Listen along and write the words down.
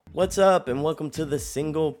What's up, and welcome to the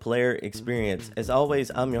single player experience. As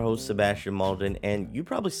always, I'm your host, Sebastion Mauldin, and you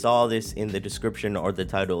probably saw this in the description or the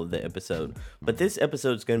title of the episode, but this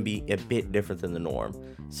episode is going to be a bit different than the norm.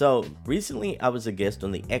 So, recently I was a guest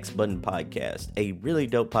on the X Button podcast, a really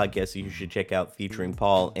dope podcast that you should check out featuring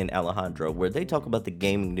Paul and Alejandro, where they talk about the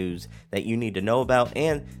gaming news that you need to know about,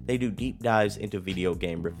 and they do deep dives into video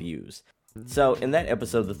game reviews. So, in that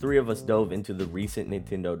episode, the three of us dove into the recent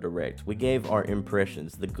Nintendo Direct. We gave our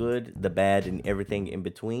impressions, the good, the bad, and everything in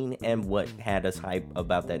between, and what had us hype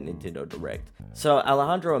about that Nintendo Direct. So,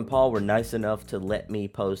 Alejandro and Paul were nice enough to let me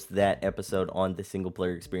post that episode on the Single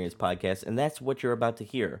Player Experience podcast, and that's what you're about to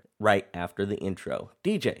hear right after the intro.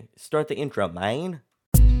 DJ, start the intro, man.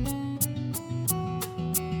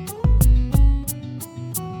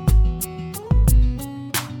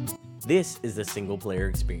 This is the Single Player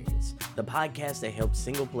Experience, the podcast that helps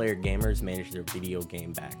single-player gamers manage their video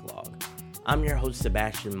game backlog. I'm your host,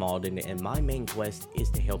 Sebastion Mauldin, and my main quest is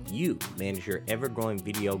to help you manage your ever-growing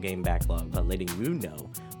video game backlog by letting you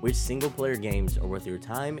know which single-player games are worth your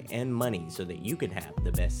time and money so that you can have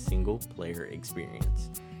the best single-player experience.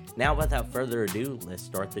 Now, without further ado, let's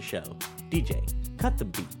start the show. DJ, cut the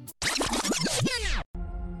beat.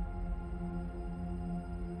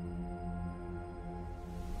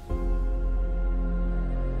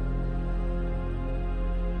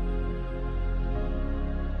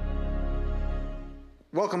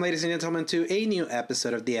 Welcome, ladies and gentlemen, to a new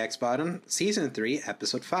episode of the X Button, Season 3,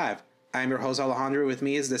 Episode 5. I'm your host, Alejandro. With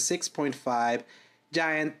me is the 6.5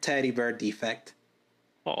 giant teddy bear defect.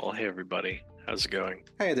 Oh, hey everybody. How's it going?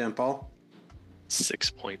 How you doing, Paul?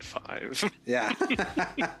 6.5. Yeah.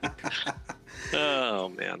 Oh,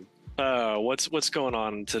 man. What's going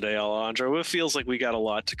on today, Alejandro? It feels like we got a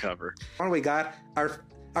lot to cover. Well, we got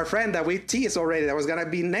our friend that we teased already that was going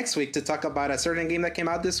to be next week to talk about a certain game that came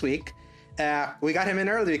out this week. We got him in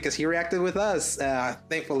early because he reacted with us.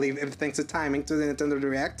 Thankfully, thanks to timing to the Nintendo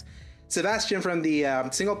Direct. Sebastion from the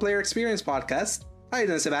Single Player Experience podcast. How you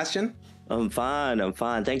doing, Sebastion? I'm fine.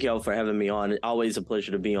 Thank y'all for having me on. Always a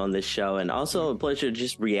pleasure to be on this show, and also a pleasure to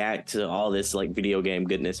just react to all this video game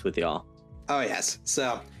goodness with y'all. Oh, yes.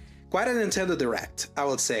 So, quite a Nintendo Direct, I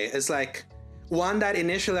would say. It's like one that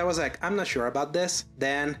initially I was like, I'm not sure about this.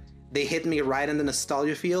 Then they hit me right in the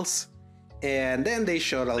nostalgia feels. And then they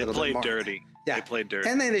showed a little bit more. They played dirty. Yeah. They played dirty.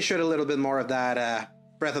 And then they showed a little bit more of that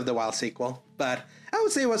Breath of the Wild sequel. But I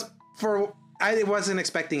would say I wasn't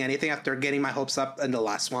expecting anything after getting my hopes up in the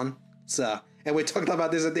last one. So, and we talked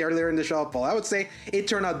about this earlier in the show, Paul. I would say it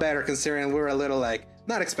turned out better considering we were a little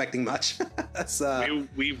not expecting much. So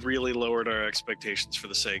we really lowered our expectations for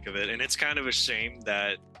the sake of it. And it's kind of a shame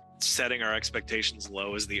that setting our expectations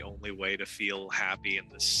low is the only way to feel happy in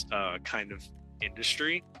this kind of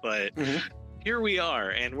industry, but here we are,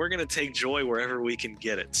 and we're gonna take joy wherever we can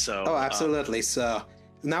get it. So absolutely. So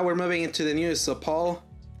now we're moving into the news. So Paul,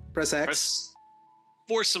 press X. Press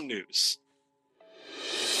for some news.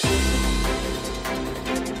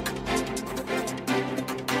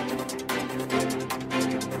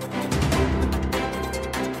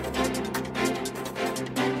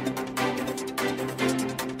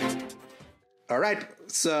 All right,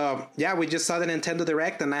 so yeah, we just saw the Nintendo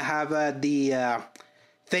Direct, and I have the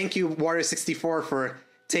thank you, Warrior64, for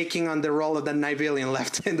taking on the role of the Nivelian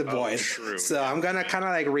left in the boys. True. So I'm gonna kind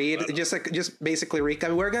of read, just basically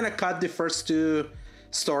recap. We're gonna cut the first two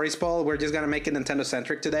stories, Paul. We're just gonna make it Nintendo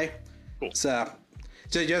centric today. Cool. So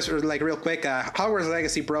just real quick, Hogwarts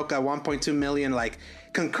Legacy broke 1.2 million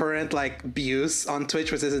concurrent views on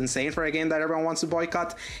Twitch, which is insane for a game that everyone wants to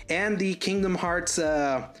boycott. And the Kingdom Hearts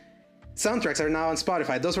soundtracks are now on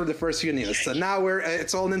Spotify. Those were the first few news. So now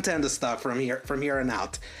it's all Nintendo stuff from here on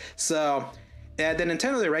out. So the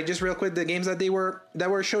Nintendo Direct, just real quick, the games that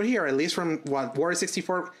were showed here, at least from what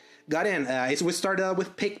Warrior64 got in. We started out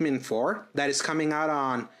with Pikmin 4, that is coming out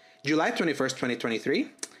on July 21st,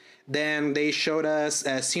 2023. Then they showed us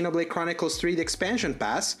Xenoblade Chronicles 3, the expansion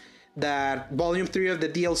pass, that Volume 3 of the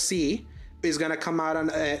DLC is going to come out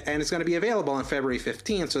and it's going to be available on February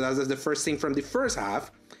 15th. So that was the first thing from the first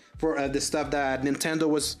half. For the stuff that Nintendo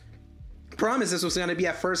was promised this was going to be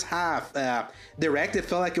a first half Direct. It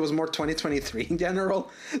felt like it was more 2023 in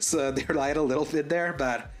general, so they lied a little bit there,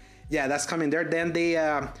 but yeah, that's coming there. Then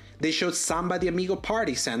they showed Samba the Amigo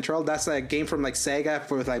Party Central. That's a game from Sega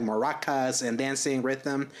with maracas and dancing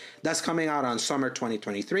rhythm. That's coming out on summer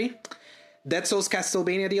 2023. Dead Souls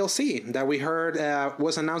Castlevania DLC that we heard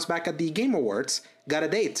was announced back at the Game Awards got a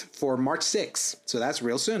date for March 6th, so that's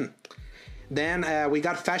real soon. Then we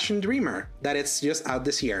got Fashion Dreamer, that it's just out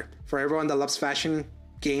this year. For everyone that loves fashion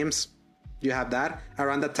games, You have that.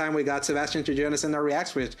 Around that time, we got Sebastion to join us in our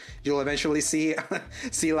reacts, which you'll eventually see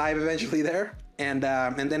live eventually there. And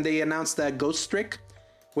then they announced Ghost Trick,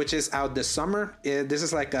 which is out this summer. This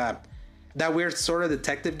is like that weird sort of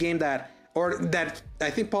detective game that I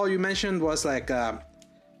think, Paul, you mentioned was like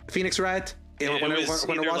Phoenix Wright. It was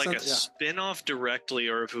either like a spin-off directly,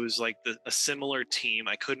 or if it was like a similar team.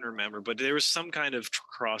 I couldn't remember, but there was some kind of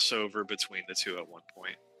crossover between the two at one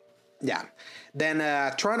point. Yeah. Then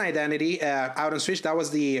Tron Identity out on Switch. That was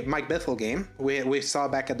the Mike Bithell game we saw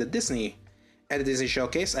back at the Disney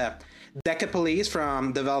showcase. Deca Police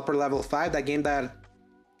from developer Level 5. That game that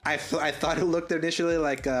I thought it looked initially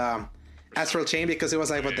like Astral Chain because it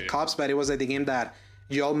was like with the cops, but it was like the game that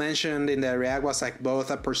you all mentioned in the React was like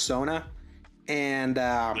both a Persona and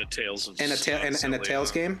a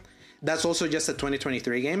Tales game. That's also just a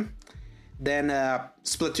 2023 game. Then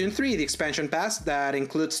Splatoon 3, the expansion pass that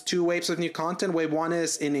includes 2 waves of new content. Wave 1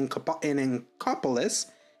 is in Inkopolis,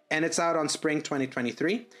 and it's out on spring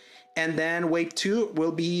 2023. And then Wave 2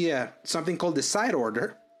 will be something called the Side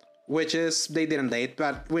Order, which is, they didn't date,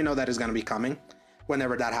 but we know that is going to be coming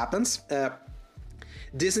whenever that happens.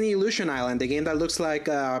 Disney Illusion Island, the game that looks like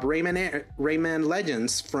Rayman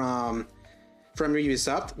Legends from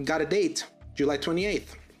Ubisoft, got a date, July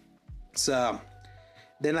 28th. So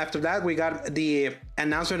then after that, we got the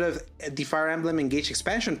announcement of the Fire Emblem Engage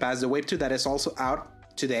expansion pass, the Wave 2, that is also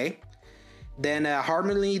out today. Then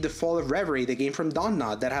Harmony, The Fall of Reverie, the game from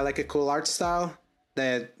Donnot that had like a cool art style.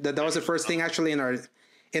 That was the first thing actually in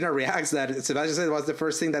our reacts that Sebastion said was the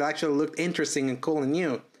first thing that actually looked interesting and cool and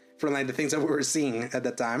new from like the things that we were seeing at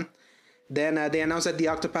the time. Then they announced that the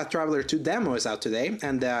Octopath Traveler 2 demo is out today,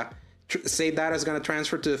 and say that is going to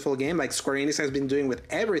transfer to the full game like Square Enix has been doing with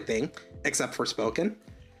everything except for Spoken.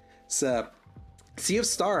 So Sea of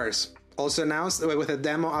Stars also announced with a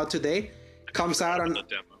demo out today. Comes out on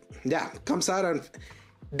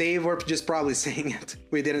they were just probably saying it.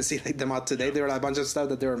 We didn't see like them out today. There were a bunch of stuff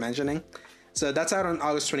that they were mentioning. So that's out on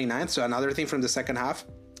August 29th. So another thing from the second half.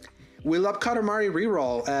 We Love Katamari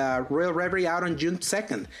Reroll, Royal Reverie out on June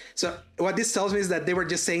 2nd. So what this tells me is that they were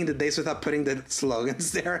just saying the dates without putting the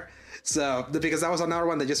slogans there. So because that was another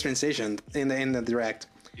one that just transitioned in the direct.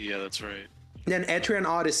 Yeah, that's right. Then Etrian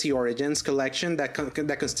Odyssey Origins collection that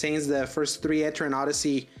contains the first 3 Etrian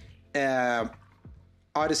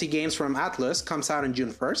Odyssey games from Atlus comes out on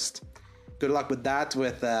June 1st. Good luck with that,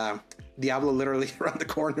 with Diablo literally around the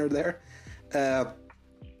corner there.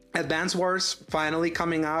 Advance Wars finally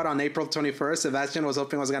coming out on April 21st. Sebastion was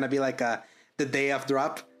hoping it was going to be like the day of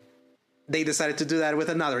drop. They decided to do that with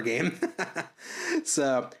another game.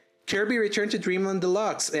 So Kirby Return to Dreamland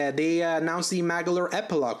Deluxe. They announced the Magolor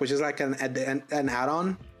Epilogue, which is like an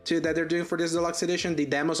add-on to that they're doing for this deluxe edition. The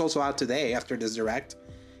demo's also out today after this direct.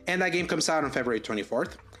 And that game comes out on February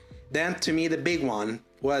 24th. Then, to me, the big one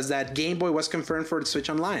was that Game Boy was confirmed for the Switch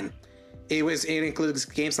Online. It includes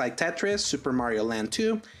games like Tetris, Super Mario Land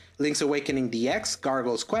 2, Link's Awakening DX,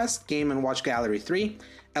 Gargoyle's Quest, Game & Watch Gallery 3,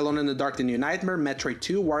 Alone in the Dark: The New Nightmare, Metroid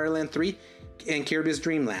 2, Wario Land 3, and Kirby's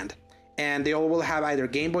Dream Land. And they all will have either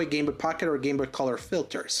Game Boy Pocket, or Game Boy Color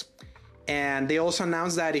filters. And they also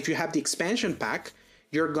announced that if you have the expansion pack,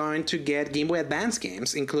 you're going to get Game Boy Advance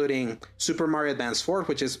games, including Super Mario Advance 4,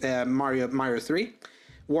 which is Mario 3,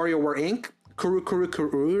 WarioWare Inc., Kuru Kuru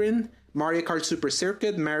Kururin, Mario Kart Super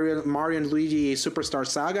Circuit, Mario and Luigi Superstar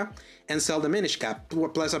Saga, and Zelda Minish Cap,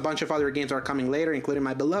 plus a bunch of other games are coming later, including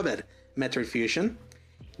my beloved Metroid Fusion.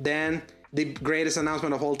 Then the greatest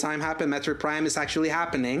announcement of all time happened. Metroid Prime is actually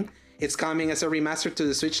happening. It's coming as a remaster to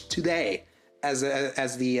the Switch today as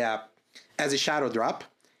the shadow drop,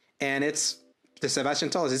 and it's, the Sebastion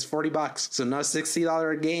told us, it's $40, so no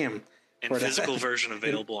 $60 game. And physical version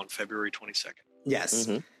available on February 22nd. Yes.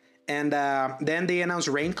 Mm-hmm. And then they announced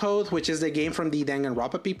Raincode, which is the game from the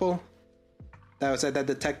Danganronpa people. That was that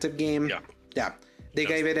detective game. Yeah. They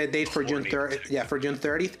gave it a date for June 30th. Yeah, for June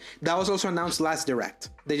 30th. That was also announced last direct.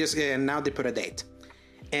 They just now they put a date.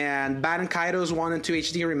 And Baten Kaido's 1 and 2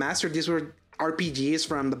 HD remastered. These were RPGs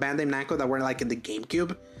from the Bandai Namco that were like in the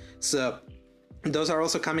GameCube. So those are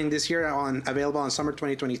also coming this year, available on summer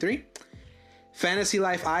 2023. Fantasy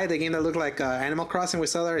Life I, the game that looked like Animal Crossing we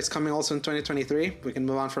saw there, is coming also in 2023. We can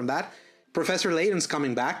move on from that. Professor Layton's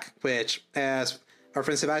coming back, which, as our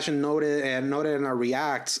friend Sebastion noted in our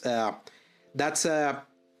reacts, that's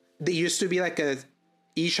they used to be like a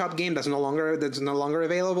eShop game that's no longer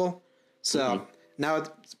available. So now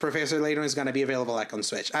Professor Layton is going to be available like on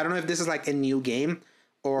Switch. I don't know if this is like a new game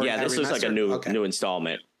or this looks like a new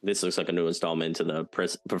installment. This looks like a new installment to the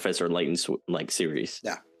Professor Layton's like series.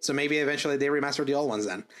 Yeah. So maybe eventually they remaster the old ones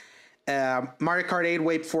then. Mario Kart 8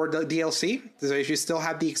 Wave 4 DLC. So if you still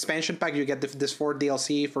have the expansion pack, you get this 4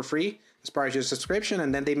 DLC for free as part of your subscription.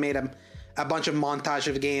 And then they made a bunch of montage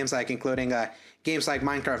of games, like including games like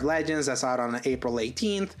Minecraft Legends, that's out on April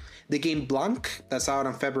 18th. The game Blanc, that's out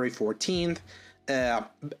on February 14th.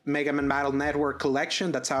 Mega Man Battle Network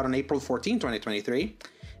Collection, that's out on April 14, 2023.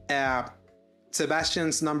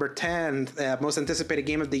 Sebastion's number 10, most anticipated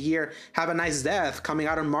game of the year, Have a Nice Death, coming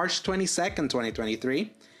out on March 22nd,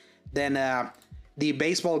 2023. Then the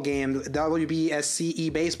baseball game,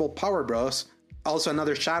 WBSCE Baseball Power Bros, also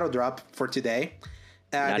another shadow drop for today.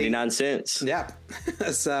 99 cents. Yeah.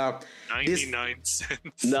 So 99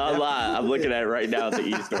 cents. No lie. I'm looking at it right now at the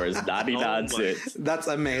e-store. It's 99 cents. That's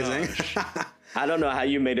amazing. I don't know how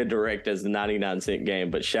you made a direct as a 99-cent game,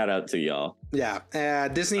 but shout out to y'all. Yeah.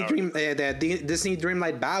 Disney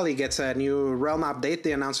Dreamlight Valley gets a new realm update.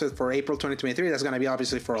 They announced it for April 2023. That's going to be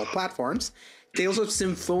obviously for all platforms. Tales of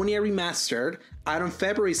Symphonia Remastered out on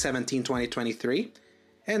February 17, 2023.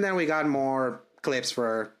 And then we got more clips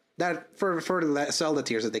for Zelda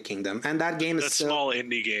Tears of the Kingdom. And that game is still small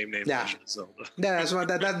indie game named Legend of Zelda. Yeah, that's what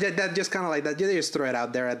that just kind of like that. You just throw it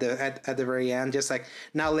out there at the very end. Just like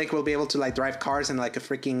now Link will be able to like drive cars in like a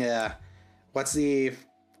freaking what's the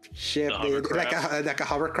ship? Like a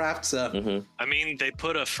hovercraft. So I mean, they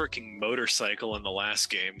put a freaking motorcycle in the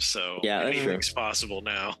last game, so yeah, anything's possible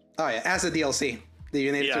now. Oh yeah, as a DLC.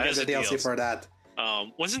 You need to get the DLC for that.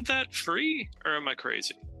 Wasn't that free, or am I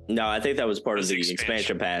crazy? No, I think that was part of the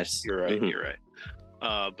expansion pass. You're right. You're right.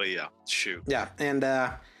 But yeah, shoot. Yeah, and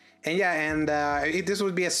this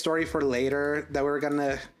would be a story for later that we're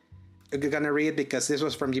gonna read, because this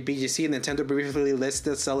was from the BGC. Nintendo briefly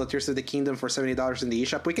listed Zelda Tears of the Kingdom for $70 in the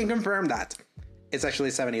eShop. We can confirm that it's actually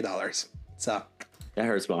 $70. So that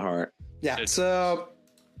hurts my heart. Yeah. So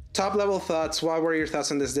top level thoughts. What were your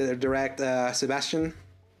thoughts on this direct, Sebastion?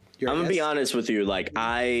 I'm gonna be honest with you. Like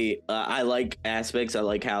I like aspects. I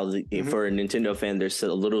like how for a Nintendo fan, there's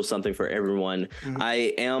a little something for everyone.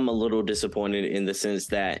 I am a little disappointed in the sense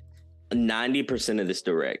that 90% of this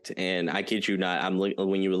direct, and I kid you not,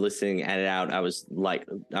 when you were listening at it out, I was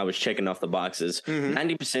checking off the boxes.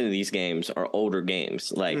 90% of these games are older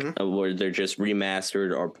games, like where they're just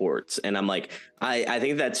remastered or ports, and I'm like, I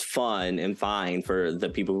think that's fun and fine for the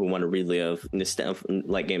people who want to relive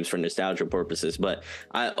like games for nostalgia purposes, but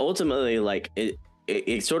I ultimately like it.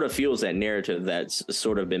 It sort of feels that narrative that's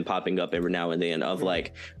sort of been popping up every now and then of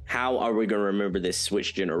like, how are we going to remember this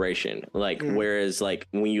Switch generation? Like, whereas like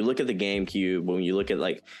when you look at the GameCube, when you look at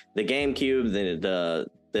like the GameCube,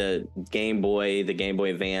 the Game Boy, the Game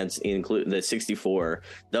Boy Advance, include the 64,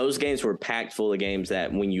 those games were packed full of games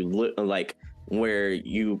that when you look like, where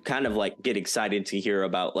you kind of like get excited to hear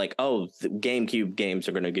about like, oh, the GameCube games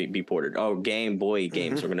are going to be ported. Oh, Game Boy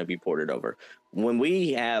games are going to be ported over. When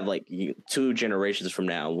we have like 2 generations from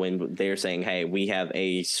now, when they're saying, hey, we have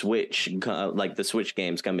a Switch, like the Switch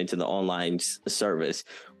games come into the online service,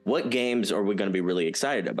 what games are we going to be really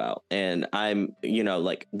excited about? And I'm,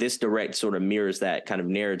 like this direct sort of mirrors that kind of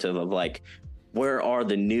narrative of like, where are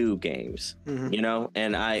the new games,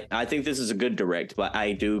 and I think this is a good direct, but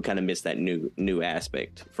I do kind of miss that new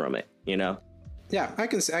aspect from it, Yeah, I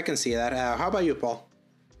can see that. How about you, Paul?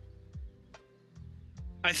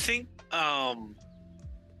 I think I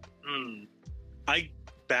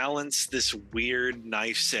balance this weird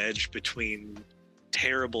knife's edge between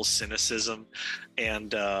terrible cynicism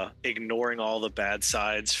and ignoring all the bad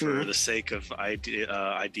sides for the sake of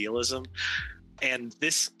idealism. And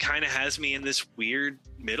this kind of has me in this weird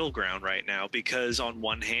middle ground right now, because on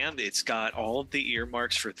one hand, it's got all of the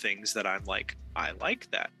earmarks for things that I'm like, I like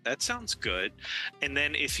that. That sounds good. And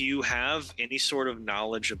then if you have any sort of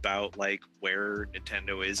knowledge about like where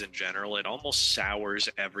Nintendo is in general, it almost sours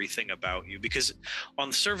everything about you, because on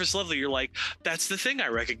the surface level, you're like, that's the thing I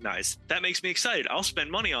recognize. That makes me excited. I'll spend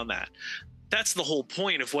money on that. That's the whole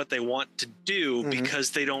point of what they want to do,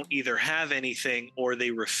 because they don't either have anything or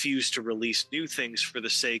they refuse to release new things for the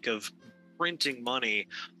sake of printing money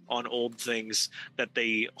on old things that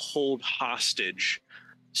they hold hostage,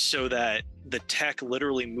 so that the tech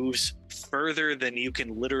literally moves further than you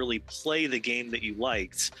can literally play the game that you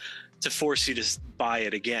liked to force you to buy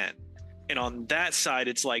it again. And on that side,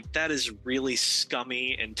 it's like, that is really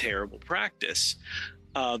scummy and terrible practice.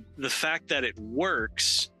 The fact that it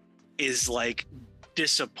works is like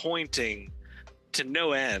disappointing to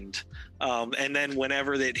no end. And then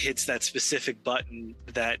whenever it hits that specific button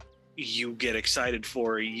that you get excited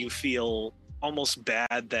for, you feel almost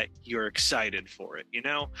bad that you're excited for it,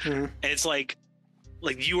 And it's like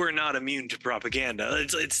you are not immune to propaganda.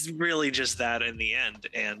 It's really just that in the end.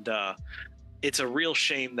 And it's a real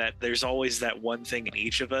shame that there's always that one thing in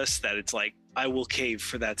each of us that it's like, I will cave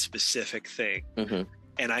for that specific thing.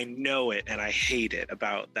 And I know it and I hate it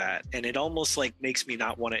about that. And it almost like makes me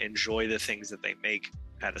not want to enjoy the things that they make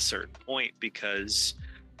at a certain point, because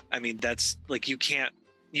I mean, that's like, you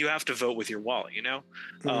have to vote with your wallet, you know,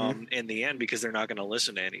 in the end, because they're not going to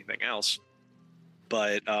listen to anything else.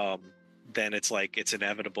 But then it's like, it's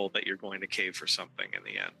inevitable that you're going to cave for something in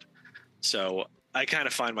the end. So I kind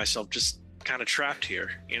of find myself just kind of trapped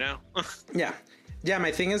here, you know? Yeah,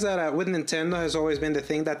 my thing is that with Nintendo has always been the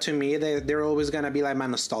thing that to me, they're always going to be like my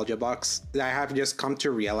nostalgia box. I have just come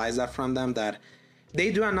to realize that from them, that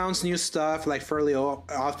they do announce new stuff like fairly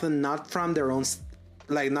often, not from their own,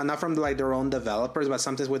 like not from like their own developers, but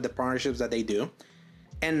sometimes with the partnerships that they do.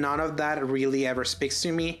 And none of that really ever speaks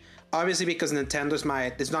to me. Obviously, because Nintendo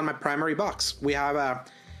it's not my primary box. We have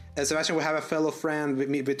Sebastion, we have a fellow friend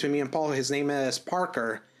between me and Paul. His name is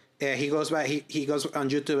Parker. He goes by he goes on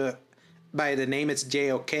YouTube by the name it's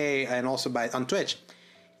JOK, and also on Twitch.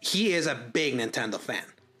 He is a big Nintendo fan.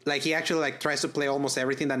 Like, he actually like tries to play almost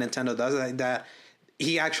everything that Nintendo does. Like that,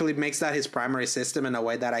 he actually makes that his primary system in a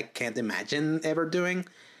way that I can't imagine ever doing.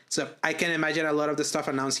 So I can imagine a lot of the stuff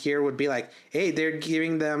announced here would be like, hey, they're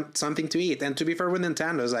giving them something to eat. And to be fair with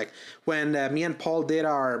Nintendo, it's like when me and Paul did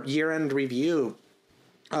our year-end review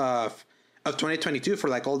of 2022 for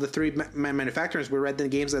like all the three manufacturers, we read the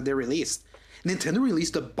games that they released. Nintendo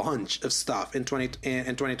released a bunch of stuff in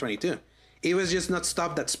 2022. It was just not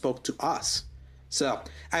stuff that spoke to us. So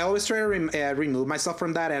I always try to remove myself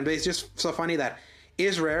from that. And it's just so funny that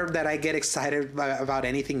it's rare that I get excited about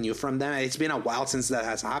anything new from them. It's been a while since that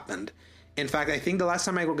has happened. In fact, I think the last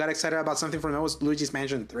time I got excited about something from them was Luigi's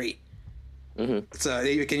Mansion 3. So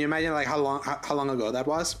can you imagine like how long ago that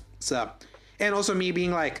was? So, and also me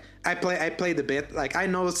being like, I played a bit. Like, I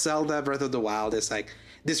know Zelda Breath of the Wild is like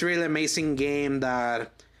this really amazing game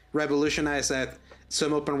that revolutionized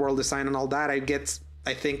some open world design and all that. I get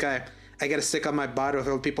a stick on my butt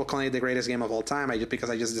with people calling it the greatest game of all time. Because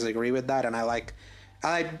I just disagree with that, and I like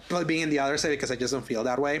being in the other side because I just don't feel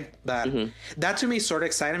that way. But that to me is sort of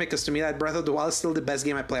exciting, because to me that Breath of the Wild is still the best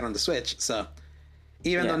game I played on the Switch. So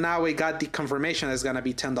even though now we got the confirmation it's going to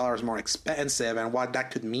be $10 more expensive, and what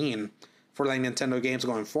that could mean for like Nintendo games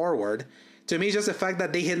going forward, to me, just the fact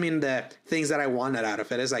that they hit me in the things that I wanted out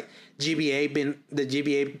of it is like the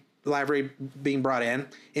GBA library being brought in.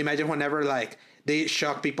 Imagine whenever like they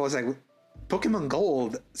shock people, it's like Pokemon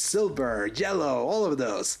Gold, Silver, Yellow, all of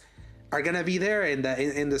those are gonna be there in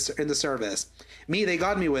the service. They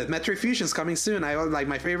got me with Metroid Fusion's coming soon. I like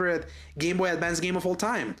my favorite Game Boy Advance game of all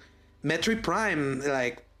time, Metroid Prime.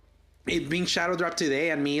 Like, it being shadow dropped today,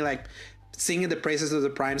 and me like singing the praises of the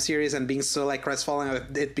Prime series and being so like crestfallen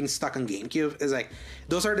of it being stuck on GameCube is like,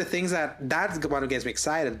 those are the things that's what gets me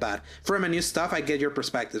excited. But from a new stuff, I get your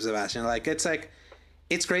perspective, Sebastion. Like,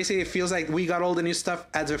 it's crazy. It feels like we got all the new stuff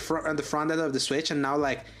at the front end of the Switch, and now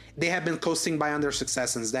like they have been coasting by on their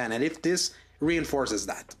success since then. And if this reinforces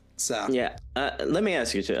that, so yeah. Let me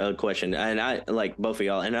ask you a question, and I like both of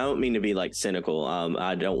y'all, and I don't mean to be like cynical.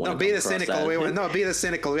 I don't want to be the cynical. Be the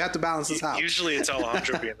cynical. We have to balance this out. Usually, it's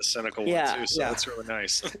Alejandro being the cynical one too, so that's really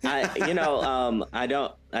nice. I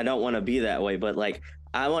don't want to be that way, but like,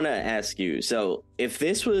 I want to ask you. So, if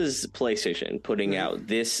this was PlayStation putting out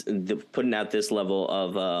this level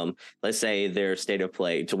of, let's say, their state of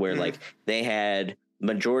play, to where like they had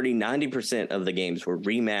majority 90% of the games were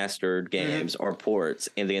remastered games or ports,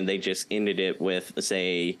 and then they just ended it with,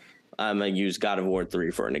 say, I'm gonna use God of War 3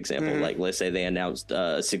 for an example. Like, let's say they announced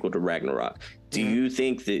a sequel to Ragnarok. Do you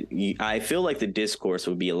think that I feel like the discourse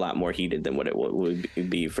would be a lot more heated than what it would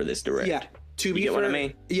be for this direct? Yeah, to be fair, what I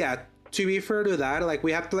mean? Yeah. To be fair to that, like,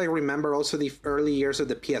 we have to like remember also the early years of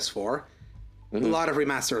the PS4. A lot of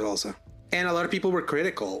remasters also, and a lot of people were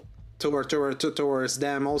critical towards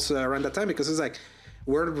them also around that time, because it's like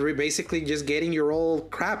we're basically just getting your old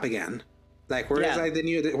crap again. Like, where is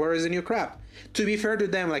the new crap? To be fair to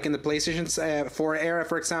them, like in the PlayStation 4 era,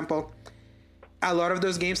 for example, a lot of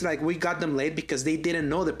those games, like, we got them late because they didn't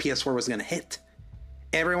know the PS4 was gonna hit.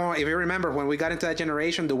 Everyone, if you remember, when we got into that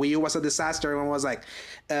generation, the Wii U was a disaster. Everyone was like,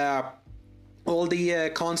 all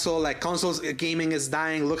the consoles gaming is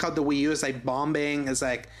dying. Look how the Wii U is like bombing. It's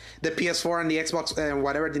like the PS4 and the Xbox and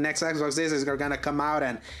whatever the next Xbox is gonna come out,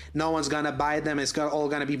 and no one's gonna buy them. It's all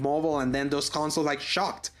gonna be mobile, and then those consoles like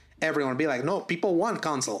shocked everyone. Be like, no, people want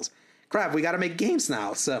consoles. Crap, we gotta make games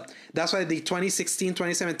now. So that's why the 2016,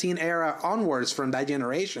 2017 era onwards from that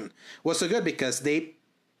generation was so good, because they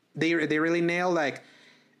really nailed, like,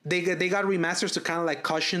 they got remasters to kind of like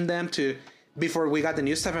caution them to before we got the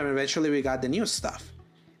new stuff, and eventually we got the new stuff.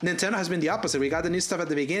 Nintendo has been the opposite. We got the new stuff at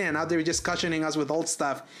the beginning, and now they're just cushioning us with old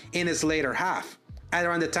stuff in its later half. And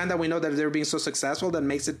around the time that we know that they're being so successful, that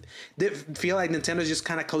makes it feel like Nintendo's just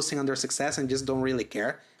kind of coasting on their success and just don't really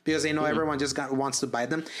care because they know everyone just wants to buy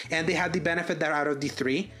them. And they had the benefit that out of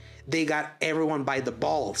D3, they got everyone by the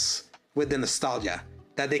balls with the nostalgia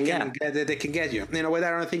that they can that they can get you in a way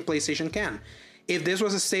that I don't think PlayStation can. If this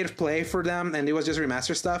was a state of play for them and it was just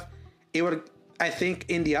remaster stuff, it would, I think,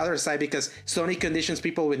 in the other side, because Sony conditions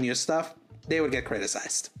people with new stuff, they would get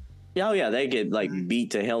criticized. Oh yeah, they get like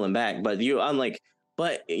beat to hell and back. But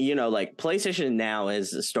but you know, like PlayStation now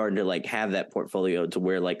is starting to like have that portfolio to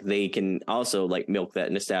where like they can also like milk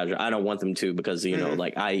that nostalgia. I don't want them to, because you know,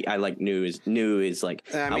 like I like new is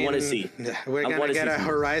like I want to see. We're gonna get a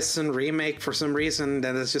Horizon remake for some reason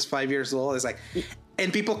that is just 5 years old. It's like,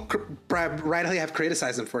 and people rightly have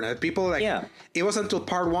criticized them for that. People like, it wasn't until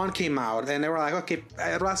Part 1 came out and they were like, okay,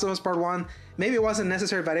 Last of Us Part 1, maybe it wasn't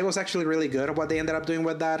necessary, but it was actually really good what they ended up doing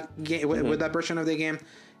with that game, with that version of the game.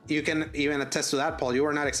 You can even attest to that, Paul. You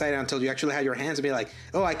were not excited until you actually had your hands and be like,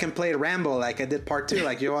 oh, I can play Rambo like I did Part 2,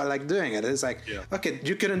 like you are like doing it. It's like, okay,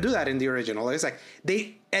 you couldn't do that in the original. It's like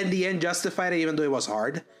they, in the end, justified it even though it was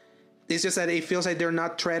hard. It's just that it feels like they're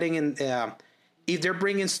not treading in, if they're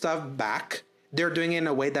bringing stuff back, they're doing it in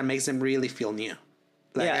a way that makes them really feel new.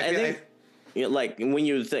 Like, yeah, I think like when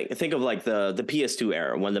you think of like the PS2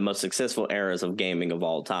 era, one of the most successful eras of gaming of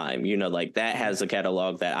all time, you know, like that has a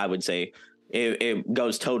catalog that I would say it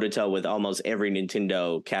goes toe to toe with almost every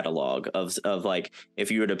Nintendo catalog of like,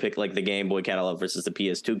 if you were to pick like the Game Boy catalog versus the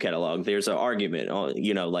PS2 catalog, there's an argument on,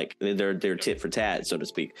 you know, like they're tit for tat, so to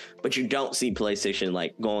speak. But you don't see PlayStation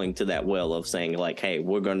like going to that well of saying like, hey,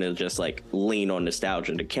 we're going to just like lean on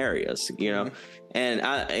nostalgia to carry us, you know? And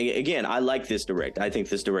I like this Direct. I think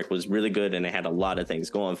this Direct was really good and it had a lot of things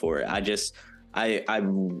going for it. I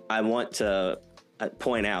want to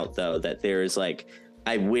point out though that there is like,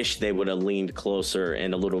 I wish they would have leaned closer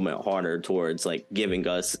and a little bit harder towards like giving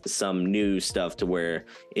us some new stuff to where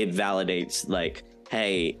it validates like,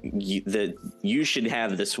 hey, you should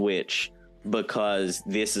have the Switch because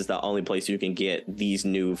this is the only place you can get these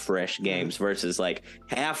new fresh games versus like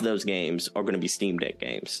half those games are going to be Steam Deck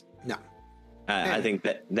games. No. I think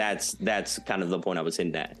that's kind of the point I was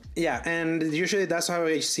hitting at. Yeah, and usually that's how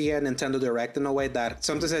I see a Nintendo Direct, in a way that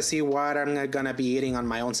sometimes I see what I'm gonna be eating on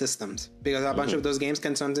my own systems, because a bunch of those games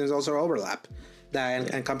can sometimes also overlap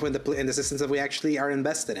and come in the systems that we actually are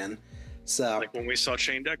invested in. So like when we saw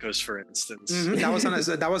Chained Echoes, for instance, that was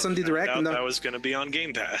on the Direct. That was going to be on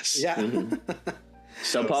Game Pass. Yeah.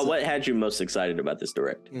 So Paul, what had you most excited about this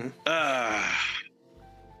Direct?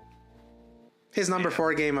 His number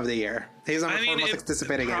 4 game of the year. His number 4 most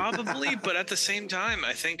anticipated game. Probably, but at the same time,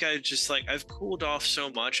 I think I've cooled off so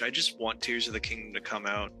much. I just want Tears of the Kingdom to come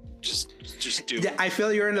out. Just do it. Yeah, I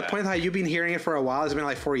feel you're in the point how you've been hearing it for a while. It's been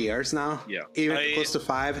like 4 years now. Yeah. Even close to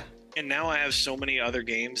 5. And now I have so many other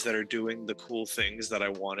games that are doing the cool things that I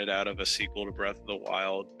wanted out of a sequel to Breath of the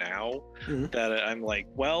Wild now that I'm like,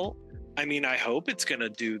 well, I mean, I hope it's going to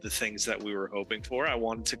do the things that we were hoping for. I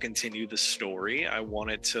wanted to continue the story. I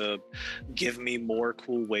wanted to give me more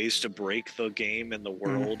cool ways to break the game and the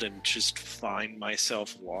world and just find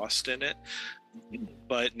myself lost in it.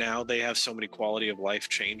 But now they have so many quality of life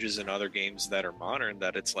changes in other games that are modern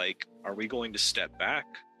that it's like, are we going to step back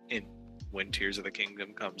in when Tears of the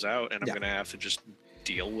Kingdom comes out? And I'm going to have to just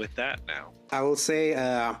deal with that now. I will say,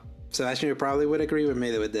 Sebastion, you probably would agree with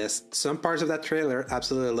me with this. Some parts of that trailer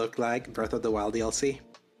absolutely look like Breath of the Wild DLC.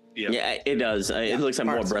 Yeah, it does. It looks like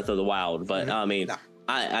more Breath of the Wild, but I mean,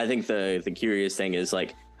 I think the curious thing is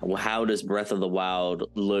like, how does Breath of the Wild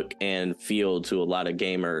look and feel to a lot of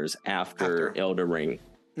gamers after Elden Ring?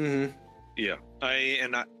 Yeah,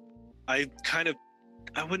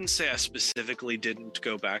 I wouldn't say I specifically didn't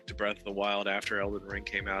go back to Breath of the Wild after Elden Ring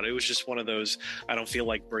came out. It was just one of those, I don't feel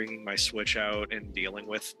like bringing my Switch out and dealing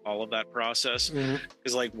with all of that process.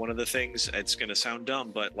 Because like one of the things, it's going to sound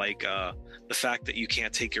dumb, but like the fact that you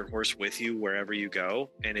can't take your horse with you wherever you go.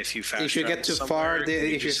 And if you fast travel get too far,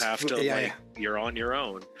 you just have to you're on your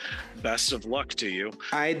own. Best of luck to you.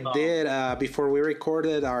 I did, before we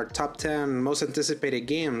recorded our top 10 most anticipated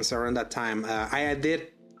games around that time, I did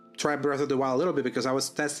try Breath of the Wild a little bit because I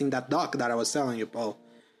was testing that dock that I was telling you, Paul,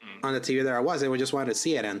 on the TV there I was. I just wanted to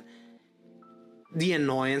see it, and the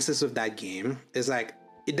annoyances of that game is like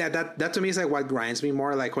that to me is like what grinds me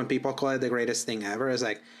more. Like when people call it the greatest thing ever, it's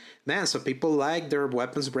like, man, so people like their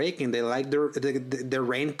weapons breaking, they like their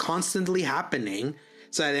rain constantly happening.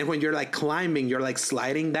 So then when you're like climbing, you're like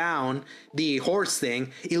sliding down the horse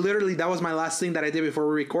thing. It literally, that was my last thing that I did before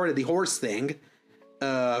we recorded, the horse thing.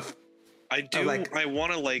 I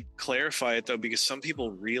want to like clarify it though, because some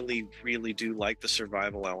people really, really do like the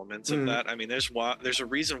survival elements of that. I mean, there's a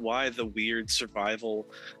reason why the weird survival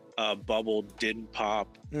bubble didn't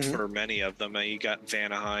pop for many of them. You got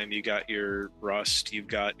Vanaheim, you got your Rust, you've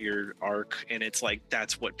got your Ark, and it's like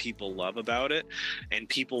that's what people love about it. And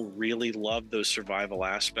people really love those survival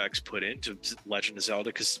aspects put into Legend of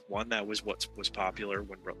Zelda because one, that was what was popular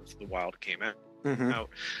when Breath of the Wild came out. Out,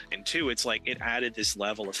 and two, it's like it added this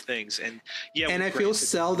level of things, and I feel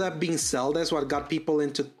Zelda being Zelda is what got people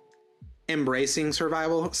into embracing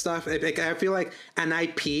survival stuff. I feel like an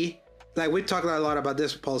IP, like we talked a lot about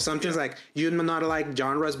this, Paul. Sometimes like you may not like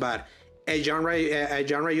genres, but a genre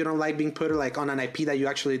you don't like being put like on an IP that you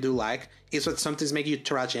actually do like is what sometimes make you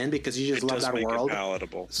trash in because you just love that world. It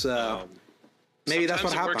palatable. So. Maybe that's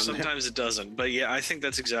what happens. Sometimes it doesn't. But yeah, I think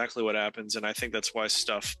that's exactly what happens. And I think that's why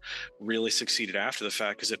stuff really succeeded after the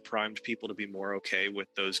fact, because it primed people to be more okay with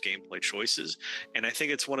those gameplay choices. And I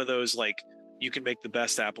think it's one of those, like, you can make the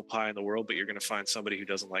best apple pie in the world, but you're going to find somebody who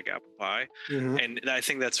doesn't like apple pie. And I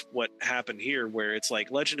think that's what happened here, where it's like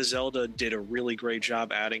Legend of Zelda did a really great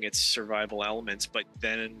job adding its survival elements, but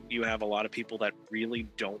then you have a lot of people that really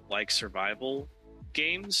don't like survival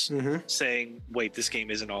games saying, wait, this game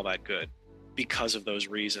isn't all that good, because of those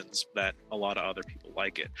reasons that a lot of other people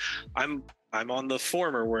like it. I'm on the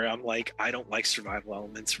former, where I'm like, I don't like survival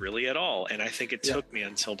elements really at all. And I think it took me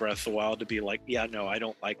until Breath of the Wild to be like, yeah, no, I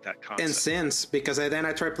don't like that concept. And since, because I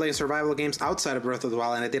tried playing survival games outside of Breath of the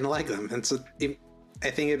Wild and I didn't like them. And so I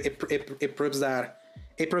think it proves that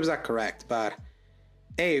correct. But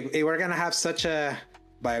hey, we're going to have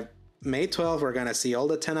by May 12th, we're going to see all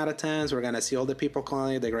the 10 out of 10s. We're going to see all the people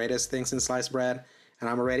calling it the greatest things in sliced bread. And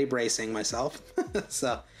I'm already bracing myself.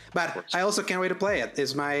 But I also can't wait to play it. It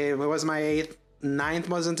was my 9th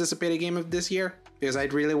most anticipated game of this year, because I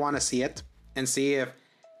really want to see it and see if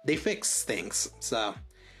they fix things. So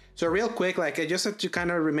real quick, like I just have to kind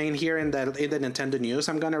of remain here in the Nintendo news.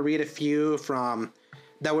 I'm gonna read a few from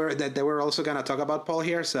that we're also gonna talk about, Paul,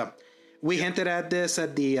 here. So we hinted at this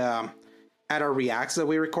at our reacts that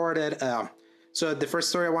we recorded. So the first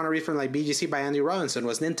story I want to read from like BGC by Andy Robinson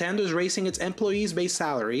was Nintendo's raising its employees' base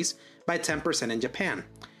salaries by 10% in Japan.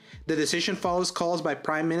 The decision follows calls by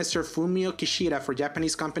Prime Minister Fumio Kishida for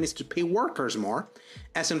Japanese companies to pay workers more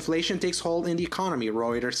as inflation takes hold in the economy,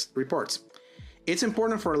 Reuters reports. It's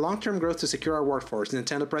important for long-term growth to secure our workforce,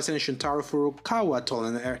 Nintendo President Shuntaro Furukawa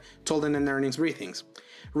told in an earnings briefings.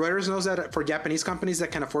 Reuters knows that for Japanese companies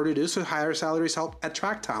that can afford to do so, higher salaries help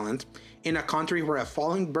attract talent in a country where a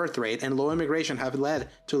falling birth rate and low immigration have led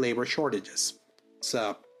to labor shortages.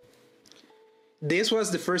 So, this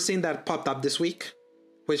was the first thing that popped up this week,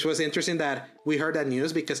 which was interesting that we heard that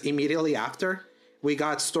news because immediately after, we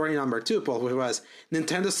got story number 2, Paul, which was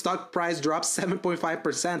Nintendo's stock price dropped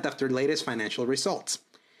 7.5% after latest financial results.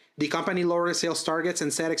 The company lowered sales targets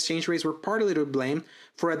and said exchange rates were partly to blame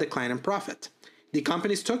for a decline in profit. The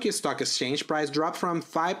company's Tokyo Stock Exchange price dropped from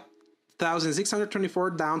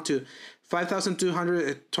 5,624 down to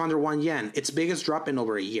 5,201 yen, its biggest drop in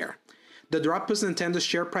over a year. The drop puts Nintendo's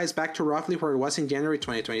share price back to roughly where it was in January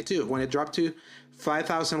 2022, when it dropped to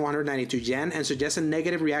 5,192 yen, and suggests a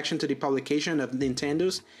negative reaction to the publication of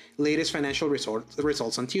Nintendo's latest financial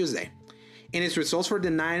results on Tuesday. In its results for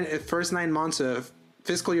the first 9 months of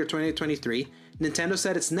fiscal year 2023, Nintendo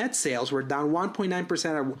said its net sales were down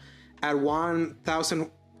 1.9% at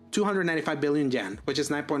 1,295 billion yen, which is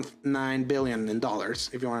 $9.9 billion in dollars,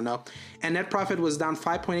 if you want to know. And net profit was down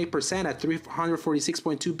 5.8% at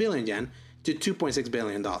 346.2 billion yen to $2.6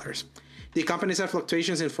 billion. The company said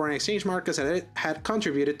fluctuations in foreign exchange markets had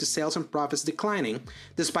contributed to sales and profits declining,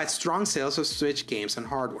 despite strong sales of Switch games and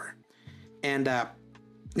hardware. And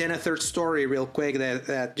then a third story real quick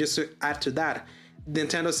that just to add to that,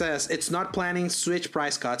 Nintendo says it's not planning Switch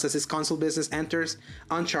price cuts as its console business enters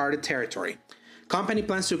uncharted territory. Company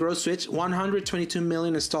plans to grow Switch 122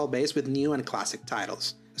 million install base with new and classic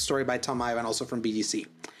titles. A story by Tom Ivan, also from BGC.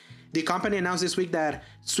 The company announced this week that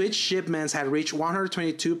Switch shipments had reached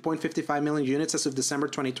 122.55 million units as of December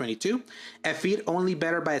 2022, a feat only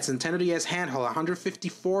bettered by its Nintendo DS handheld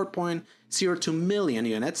 154.02 million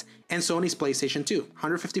units and Sony's PlayStation 2,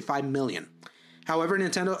 155 million. However,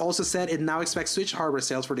 Nintendo also said it now expects Switch hardware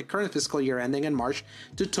sales for the current fiscal year ending in March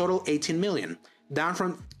to total 18 million, down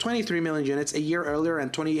from 23 million units a year earlier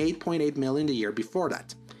and 28.8 million the year before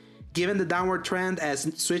that. Given the downward trend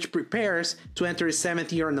as Switch prepares to enter its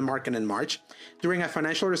 7th year on the market in March, during a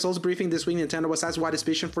financial results briefing this week, Nintendo was asked what its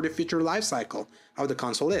vision for the future life cycle of the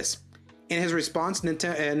console is. In his response,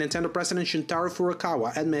 Nintendo President Shuntaro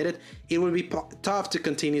Furukawa admitted it would be tough to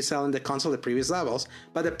continue selling the console at previous levels,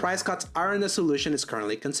 but the price cuts aren't the solution it's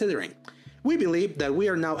currently considering. We believe that we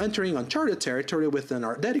are now entering uncharted territory within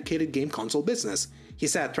our dedicated game console business, he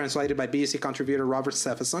said, translated by BBC contributor Robert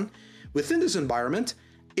Sebastion. Within this environment,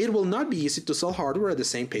 it will not be easy to sell hardware at the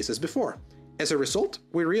same pace as before. As a result,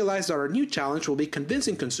 we realized that our new challenge will be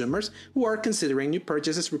convincing consumers who are considering new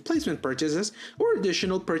purchases, replacement purchases, or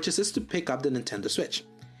additional purchases to pick up the Nintendo Switch.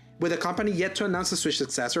 With the company yet to announce a Switch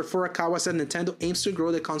successor, Furukawa said Nintendo aims to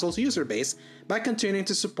grow the console's user base by continuing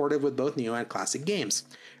to support it with both new and classic games.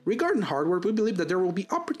 Regarding hardware, we believe that there will be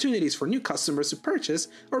opportunities for new customers to purchase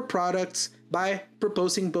our products by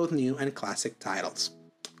proposing both new and classic titles.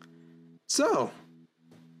 So,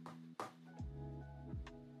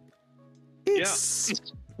 it's...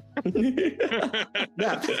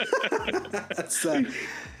 Yeah. That's,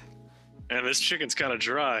 and this chicken's kind of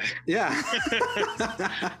dry. Yeah.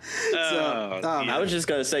 I was just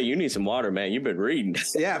gonna say, you need some water, man. You've been reading.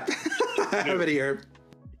 Yeah. I have it here.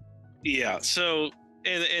 Yeah. So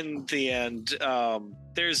in the end,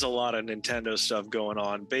 there's a lot of Nintendo stuff going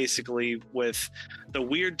on. Basically, with the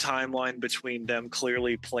weird timeline between them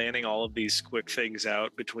clearly planning all of these quick things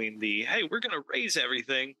out, between the hey, we're gonna raise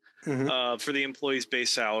everything. For the employees'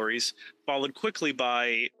 base salaries, followed quickly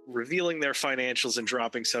by revealing their financials and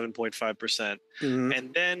dropping 7.5%,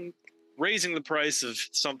 and then raising the price of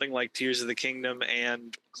something like Tears of the Kingdom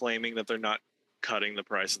and claiming that they're not cutting the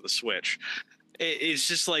price of the Switch. It's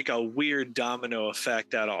just like a weird domino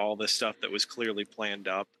effect out of all this stuff that was clearly planned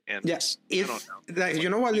up. And yes, you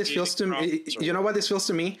know what this feels to me. You know what this feels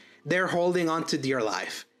to me. They're holding on to dear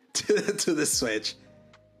life to the Switch.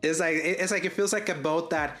 It's like it feels like a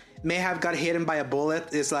boat that may have got hit by a bullet.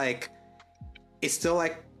 It's like it's still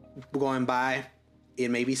like going by. It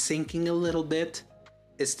may be sinking a little bit.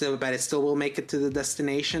 But it still will make it to the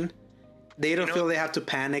destination. They don't feel they have to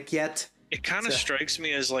panic yet. It kind of strikes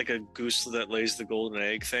me as like a goose that lays the golden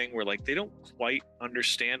egg thing, where like they don't quite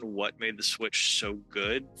understand what made the Switch so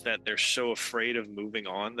good that they're so afraid of moving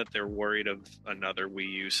on that they're worried of another Wii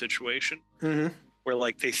U situation. Where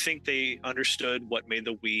like they think they understood what made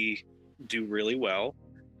the Wii do really well,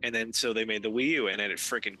 and then so they made the Wii U, and then it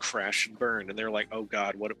freaking crashed and burned, and they're like, oh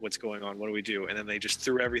god, what's going on, what do we do? And then they just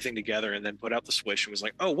threw everything together and then put out the Switch and was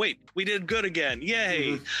like, oh wait, we did good again,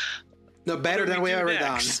 yay. No, better than we ever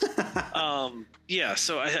done. Yeah,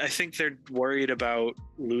 so I think they're worried about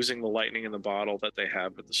losing the lightning in the bottle that they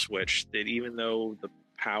have with the Switch, that even though the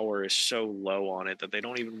power is so low on it that they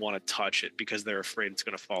don't even want to touch it because they're afraid it's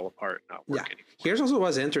going to fall apart and not work anymore. Here's also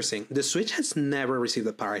what's interesting. The Switch has never received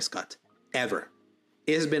a price cut, ever.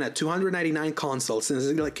 It has been a $299 console since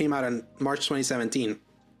it came out in March 2017.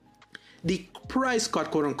 The price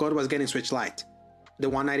cut, quote unquote, was getting Switch Lite, the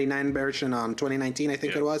 $199 version on 2019, I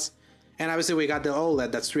think it was. And obviously we got the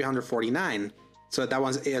OLED, that's $349. So that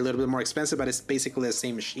one's a little bit more expensive, but it's basically the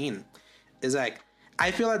same machine. It's like,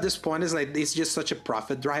 I feel at this point it's just such a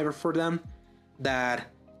profit driver for them that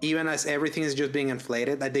even as everything is just being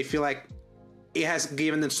inflated, that they feel like it has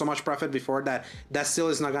given them so much profit before that still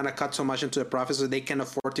is not going to cut so much into the profit, so they can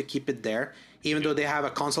afford to keep it there, even though they have a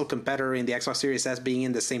console competitor in the Xbox Series S being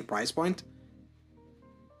in the same price point.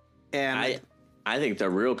 And I think the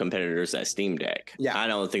real competitor is that Steam Deck. Yeah. I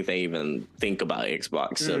don't think they even think about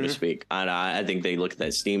Xbox, so to speak. I think they look at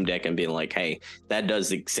that Steam Deck and being like, hey, that does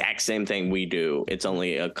the exact same thing we do. It's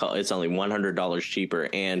only $100 cheaper.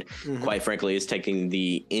 And quite frankly, it's taking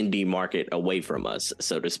the indie market away from us,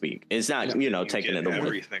 so to speak. It's not, taking it away.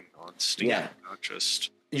 Everything on Steam, not just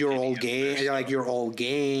your old game, like your old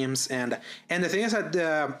games. And the thing is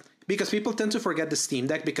that because people tend to forget the Steam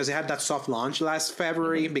Deck because it had that soft launch last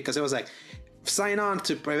February, because it was like, sign on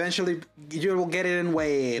to eventually you will get it in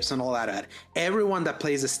waves and all that. Everyone that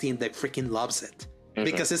plays the Steam Deck freaking loves it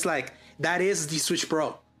because it's like, that is the Switch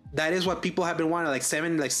Pro. That is what people have been wanting, like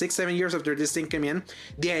 6-7 years after this thing came in.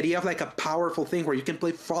 The idea of like a powerful thing where you can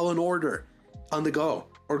play Fallen Order on the go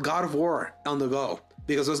or God of War on the go,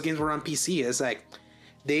 because those games were on PC. It's like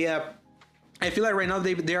I feel like right now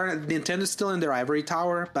Nintendo's still in their ivory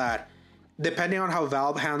tower, but depending on how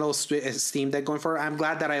Valve handles Steam Deck going forward, I'm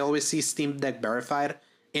glad that I always see Steam Deck verified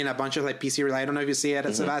in a bunch of like PC. I don't know if you see it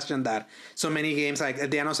at Sebastion, that so many games like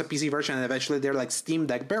they announce a PC version and eventually they're like Steam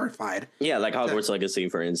Deck verified. Yeah, like Hogwarts Legacy,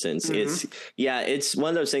 for instance. It's one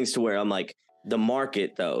of those things to where I'm like, the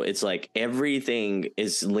market, though, it's like everything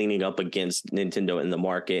is leaning up against Nintendo in the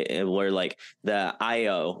market, and where like the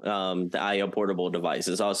IO portable device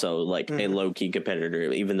is also like a low key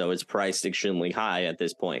competitor, even though it's priced extremely high at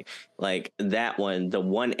this point. Like that one, the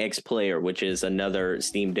One X Player, which is another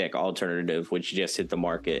Steam Deck alternative, which just hit the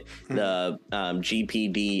market. The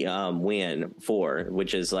GPD Win 4,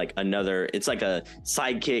 which is like another, it's like a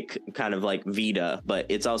sidekick kind of like Vita, but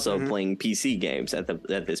it's also playing PC games at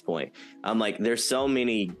this point. I'm like, there's so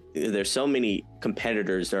many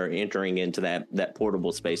competitors that are entering into that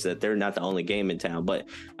portable space that they're not the only game in town. But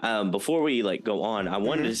before we like go on, I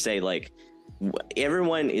wanted to say like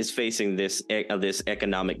everyone is facing this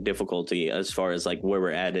economic difficulty as far as like where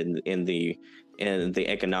we're at in the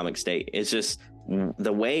economic state. It's just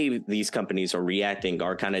the way these companies are reacting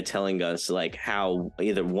are kind of telling us like how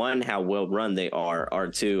either one, how well run they are, or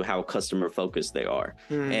two, how customer focused they are.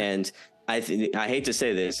 And I hate to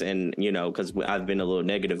say this, and you know, because I've been a little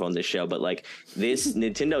negative on this show, but like this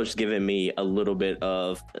Nintendo's giving me a little bit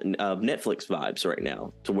of Netflix vibes right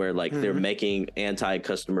now, to where like they're making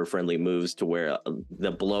anti-customer friendly moves to where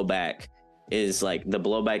the blowback is like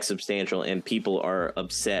substantial, and people are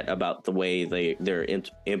upset about the way they're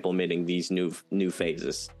implementing these new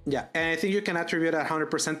phases. Yeah, and I think you can attribute that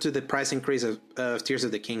 100% to the price increase of Tears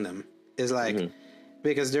of the Kingdom. Is like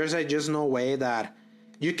because there's like just no way that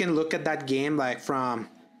you can look at that game like from,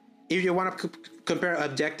 if you want to compare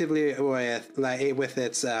objectively with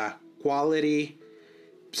its quality.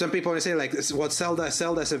 Some people say like, what Zelda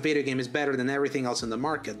as a video game is better than everything else in the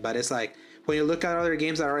market, but it's like when you look at other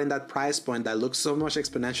games that are in that price point that look so much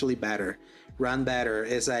exponentially better, run better,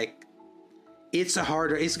 it's like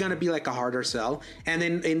it's gonna be like a harder sell, and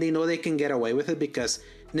they know they can get away with it because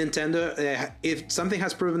Nintendo, if something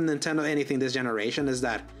has proven Nintendo anything this generation, is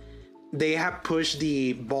that they have pushed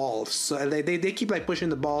the ball. So they keep like pushing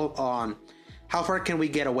the ball on how far can we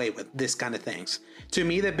get away with this kind of things. To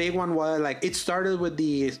me, the big one was like, it started with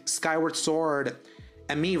the Skyward Sword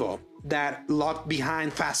amiibo that locked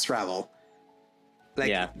behind fast travel. Like,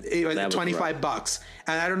 yeah, it was $25.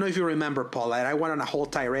 And I don't know if you remember, Paul, like, I went on a whole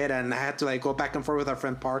tirade and I had to like go back and forth with our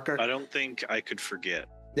friend Parker. I don't think I could forget.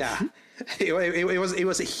 Yeah. it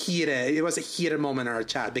was a heated moment in our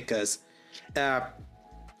chat because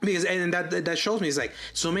and that shows me, it's like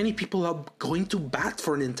so many people are going to bat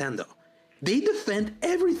for Nintendo. They defend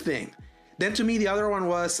everything. Then to me, the other one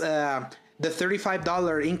was the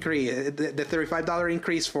 $35 increase, the $35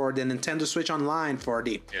 increase for the Nintendo Switch Online for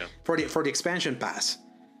the expansion pass.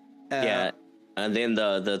 And then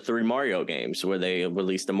the 3 Mario games where they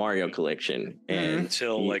released the Mario collection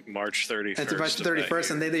until like March 31st. Until March 31st,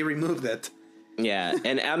 and then they removed it. Yeah,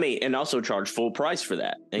 and I mean, and also charge full price for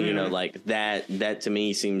that. And you know, like that to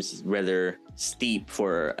me seems rather steep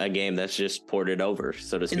for a game that's just ported over,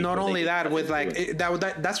 so to speak. And not only that, with like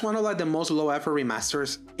that's one of like the most low effort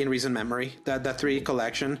remasters in recent memory. That 3D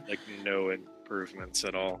collection, like no improvements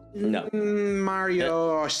at all. No,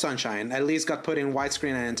 Mario Sunshine at least got put in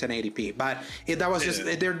widescreen and 1080p, but that was just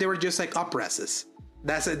they were just like up-reses.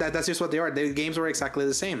 That's just what they are. The games were exactly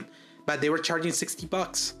the same, but they were charging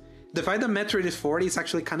 $60. The fact that Metroid is $40 is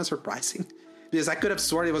actually kind of surprising, because I could have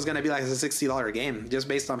sworn it was going to be like a $60 game just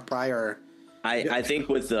based on prior. I think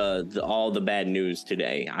with all the bad news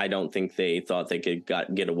today, I don't think they thought they could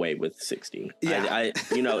get away with 60. Yeah.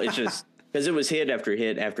 You know, it's just because it was hit after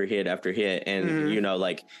hit after hit after hit, and you know,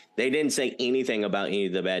 like they didn't say anything about any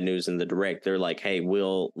of the bad news in the direct. They're like, hey,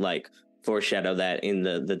 we'll like foreshadow that in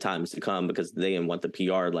the times to come, because they didn't want the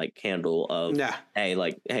PR like handle of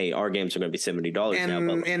hey, our games are going to be $70 now.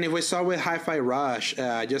 But, like, and if we saw with Hi-Fi Rush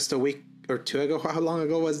just a week or two ago, how long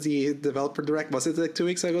ago was the developer direct? Was it like 2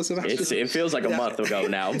 weeks ago, Sebastion? It feels like a month ago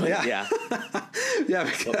now, but yeah.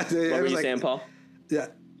 Because what were you saying, Paul? Yeah.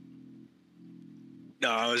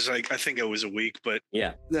 No, I was like, I think it was a week, but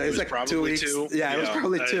it was like probably 2 weeks. Yeah, it was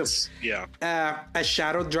probably 2. A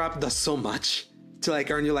shadow drop does so much to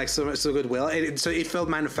like earn you like so goodwill. So it felt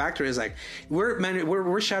manufactured. It's like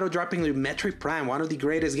we're shadow dropping Metroid Prime, one of the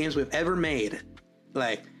greatest games we've ever made,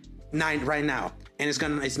 like right now, and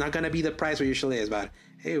it's not gonna be the price we usually is, but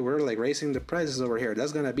hey, we're like raising the prices over here.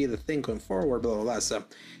 That's gonna be the thing going forward, blah blah blah. So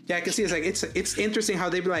yeah, I can see it's like it's interesting how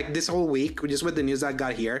they be like this whole week just with the news that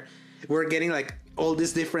got here, we're getting like all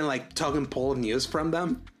this different like tug and pull news from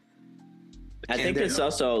them. I think it's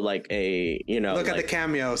also like a, you know, look at the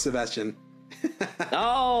cameo, Sebastion.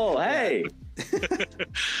 Oh, hey.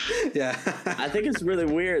 Yeah. I think it's really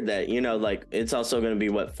weird that, you know, like it's also going to be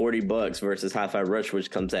what, $40 versus Hi-Fi Rush,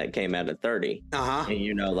 which came out at 30. And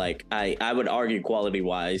you know, like I would argue quality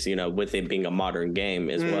wise, you know, with it being a modern game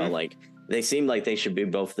as well, like they seem like they should be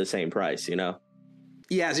both the same price, you know.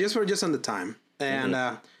 Yes, just on the time, and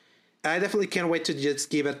I definitely can't wait to just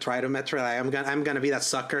give it a try to Metroid. Like, I'm gonna be that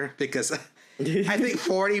sucker because I think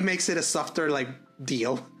 40 makes it a softer like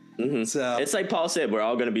deal. So It's like Paul said, we're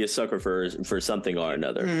all going to be a sucker for something or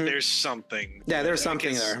another. There's something. Yeah, there's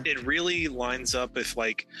something there. It really lines up if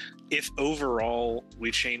overall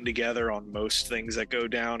we chain together on most things that go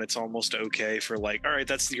down, it's almost okay for like, all right,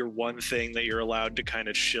 that's your one thing that you're allowed to kind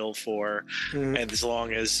of chill for, and as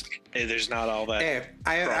long as there's not all that. Hey,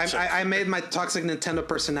 I made my toxic Nintendo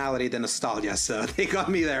personality the nostalgia, so they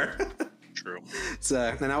got me there. True.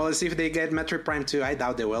 So, and I will see if they get Metroid Prime 2. I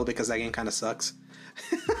doubt they will because that game kind of sucks.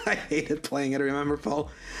 I hated playing it. Remember, Paul?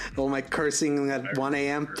 All my cursing at 1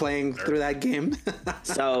 a.m. playing through that game.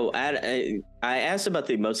 So I asked about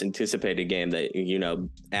the most anticipated game that,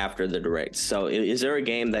 after the Direct. So is there a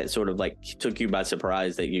game that sort of like took you by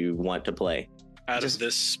surprise that you want to play? Out of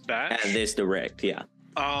this batch? At this Direct, yeah.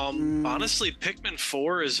 Honestly, Pikmin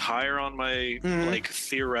 4 is higher on my like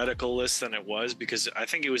theoretical list than it was because I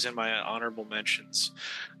think it was in my honorable mentions.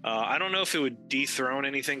 I don't know if it would dethrone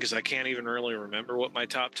anything because I can't even really remember what my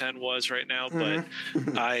top 10 was right now, but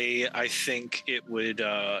I think it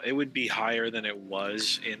would be higher than it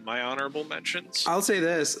was in my honorable mentions. I'll say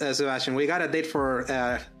this, Sebastion, we got a date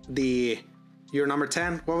for your number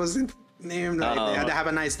 10. What was it? Name have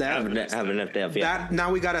a nice day. Have enough dev, yeah. That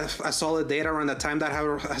now we got a solid date around the time that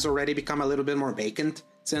has already become a little bit more vacant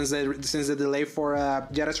since the delay for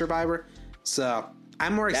Jedi Survivor. So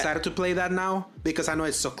I'm more excited to play that now because I know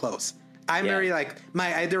it's so close. I'm very like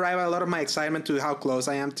I derive a lot of my excitement to how close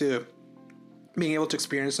I am to being able to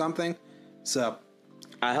experience something. So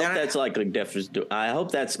I hope that's like Death's Door. I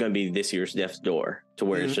hope that's going to be this year's Death's Door, to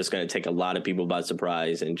where it's just going to take a lot of people by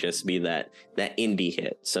surprise and just be that indie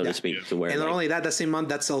hit, so to speak. To where, and not only that, the same month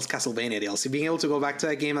that sells Castlevania DLC. Being able to go back to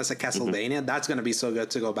that game as a Castlevania, that's going to be so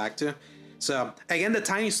good to go back to. So again, the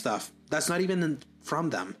tiny stuff that's not even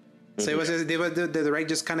from them. So it was the Direct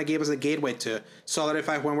just kind of gave us a gateway to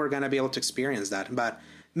solidify when we're going to be able to experience that. But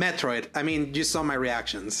Metroid, I mean, you saw my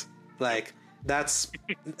reactions. Like that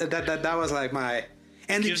was like my.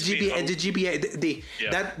 And the GBA,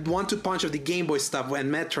 that 1-2 punch of the Game Boy stuff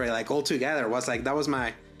and Metroid, like all together, was like that was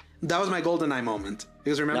my GoldenEye moment.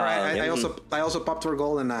 Because remember, I also popped for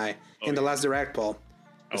GoldenEye in the last Direct, Paul.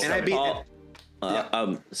 And I beat.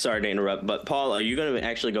 Paul, sorry to interrupt, but Paul, are you going to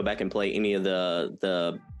actually go back and play any of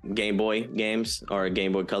the Game Boy games or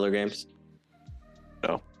Game Boy Color games?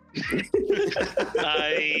 No.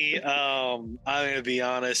 I'm gonna be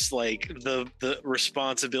honest, like the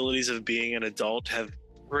responsibilities of being an adult have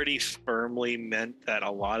pretty firmly meant that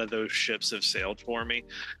a lot of those ships have sailed for me,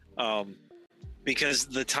 because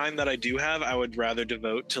the time that I do have, I would rather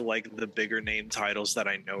devote to like the bigger name titles that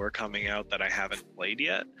I know are coming out that I haven't played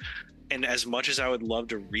yet. And as much as I would love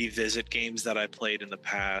to revisit games that I played in the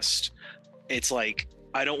past, it's like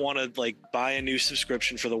I don't want to like buy a new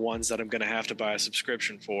subscription for the ones that I'm going to have to buy a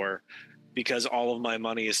subscription for, because all of my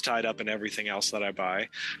money is tied up in everything else that I buy.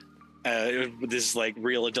 This is like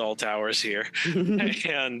real adult hours here.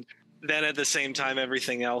 And then at the same time,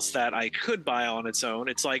 everything else that I could buy on its own,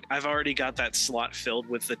 it's like I've already got that slot filled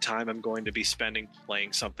with the time I'm going to be spending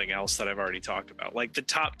playing something else that I've already talked about. Like the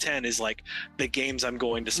top 10 is like the games I'm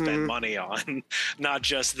going to spend money on, not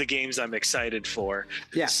just the games I'm excited for.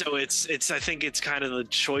 Yeah. So it's I think it's kind of the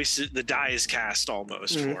choice, the die is cast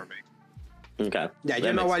almost for me. Okay. Yeah,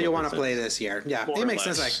 you know what you want to play this year. Yeah, it makes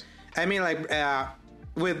sense. Like, I mean, like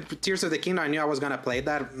with Tears of the Kingdom, I knew I was gonna play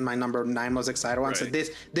that. My number 9 most excited one. Right. So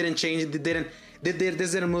this didn't change. This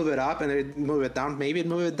didn't move it up, and it moved it down. Maybe it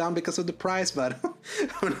moved it down because of the price, but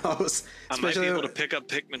who knows? I might be able to pick up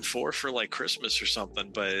Pikmin 4 for like Christmas or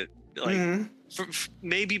something, but like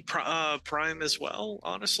maybe Prime as well.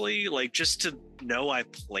 Honestly, like just to know I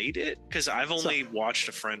played it, because I've only watched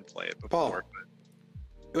a friend play it before.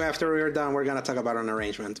 Paul, after we're done, we're gonna talk about an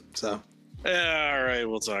arrangement. So. All right,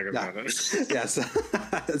 we'll talk about it. Yes.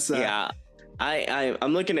 Yeah.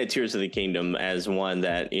 I'm looking at Tears of the Kingdom as one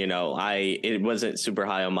that, it wasn't super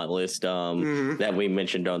high on my list that we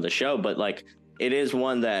mentioned on the show, but like it is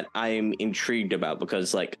one that I'm intrigued about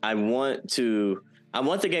because like I want the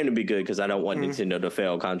game to be good because I don't want Nintendo to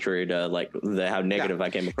fail, contrary to like how negative I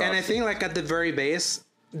came across. And I think like at the very base,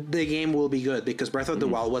 the game will be good because Breath of the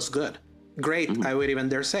Wild was good. Great, I would even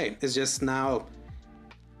dare say. It's just now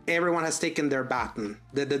everyone has taken their baton,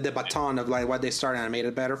 the baton of like what they started and made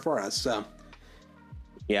it better for us. So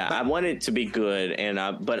I want it to be good,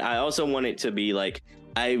 but I also want it to be like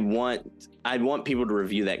I want people to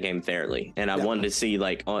review that game fairly, and I wanted to see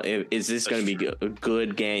like, is this going to be a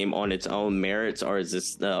good game on its own merits, or is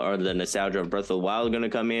this are the nostalgia of Breath of the Wild going to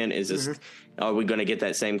come in? Is this are we going to get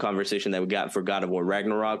that same conversation that we got for God of War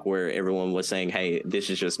Ragnarok, where everyone was saying, "Hey, this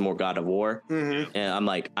is just more God of War," and I'm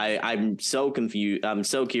like, I'm so confused. I'm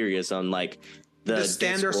so curious on like the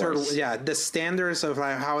standards discourse. the standards of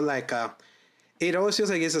like how like it always feels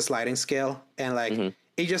like it's a sliding scale, and like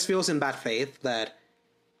it just feels in bad faith that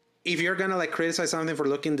if you're gonna like criticize something for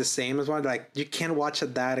looking the same as one, like you can't watch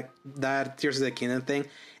that Tears of the Kingdom thing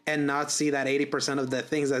and not see that 80% of the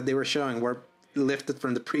things that they were showing were lifted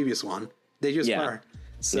from the previous one. They just were.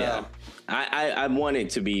 So I want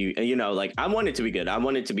it to be, like I want it to be good. I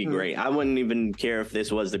want it to be great. I wouldn't even care if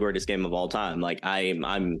this was the greatest game of all time. Like I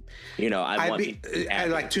want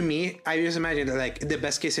like, to me, I just imagine like the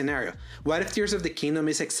best case scenario. What if Tears of the Kingdom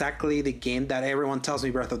is exactly the game that everyone tells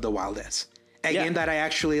me Breath of the Wild is? A game that I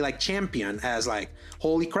actually like champion as like,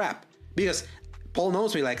 holy crap. Because Paul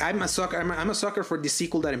knows me, like I'm a sucker for the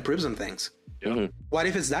sequel that improves on things. What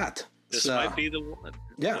if it's that? This might be the one.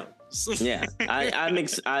 Yeah. Yeah,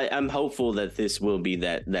 I'm hopeful that this will be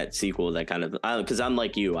that sequel that kind of, because I'm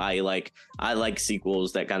like you, I like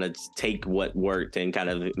sequels that kind of take what worked and kind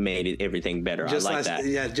of made everything better. Just I like that.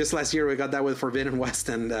 Yeah, just last year we got that with Forbidden West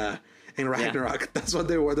and Ragnarok. That's what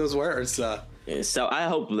those were. So I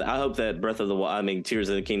hope that Tears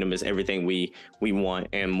of the Kingdom is everything we want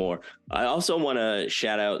and more. I also want to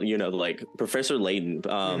shout out, like Professor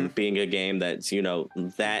Layton being a game that's,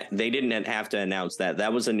 that they didn't have to announce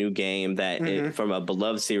that was a new game that from a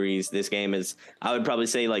beloved series. This game is, I would probably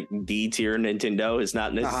say, like D tier Nintendo. It's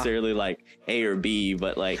not necessarily like A or B,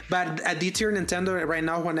 but a D tier Nintendo right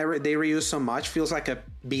now, whenever they reuse so much, feels like a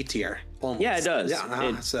B tier. Almost. Yeah, it does.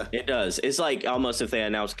 Yeah, it does. It's like almost if they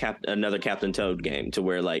announced another Captain Toad game, to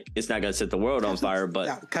where like it's not gonna set the world on fire,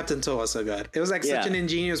 but Captain Toad was so good. It was like such an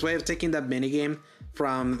ingenious way of taking that mini game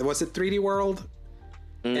from, was it 3D World,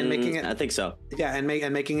 and making it. I think so. Yeah, and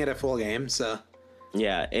making it a full game. So.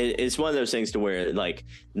 Yeah, it's one of those things to where like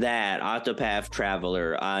that Octopath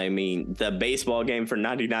Traveler. I mean, the baseball game for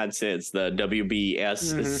 99 cents, the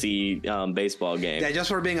WBSC baseball game. Yeah, just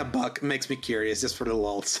for being a buck makes me curious, just for the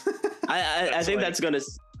lulz. I think that's gonna.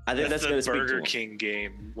 I think that's gonna speak to Burger King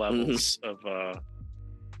game levels of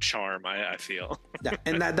charm. I feel. Yeah,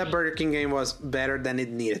 and that Burger King game was better than it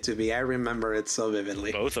needed to be. I remember it so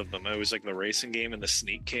vividly. Both of them. It was like the racing game and the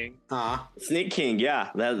Sneak King. Sneak King, yeah,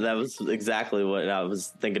 that was exactly what I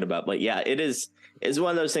was thinking about. But yeah, it's one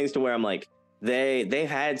of those things to where I'm like, they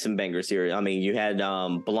had some bangers here. I mean, you had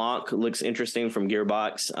Blanc looks interesting from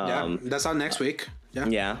Gearbox. That's out next week.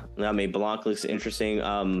 Yeah. I mean, Blanc looks interesting.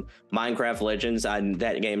 Minecraft Legends,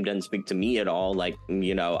 that game doesn't speak to me at all. Like,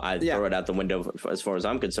 I throw it out the window as far as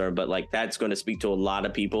I'm concerned. But like, that's going to speak to a lot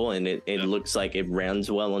of people, and it looks like it runs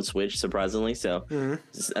well on Switch, surprisingly. So,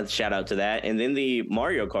 a shout out to that. And then the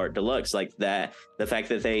Mario Kart Deluxe, like that, the fact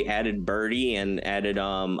that they added Birdie and added a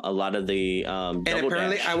lot of the and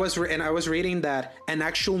apparently dash. I was reading that an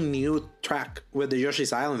actual new track with the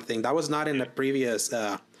Yoshi's Island thing that was not in the previous.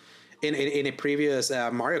 In a previous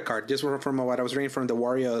Mario Kart, just from what I was reading from the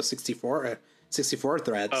Wario 64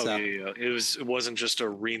 thread. Oh, so. Yeah. It wasn't just a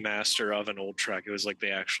remaster of an old track. It was like they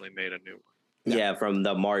actually made a new one. Yeah, from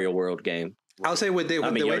the Mario World game. I'll say with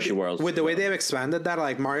the way they've expanded that,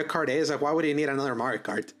 like Mario Kart 8 is like, why would you need another Mario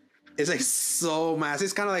Kart? It's like so massive.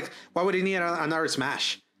 It's kind of like, why would you need another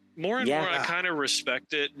Smash? More and more, I kind of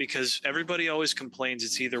respect it, because everybody always complains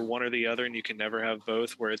it's either one or the other, and you can never have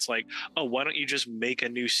both. Where it's like, oh, why don't you just make a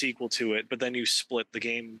new sequel to it, but then you split the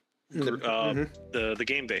game, the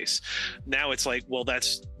game base. Now it's like, well,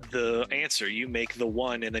 that's the answer. You make the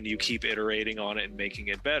one, and then you keep iterating on it and making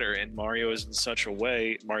it better. And Mario is in such a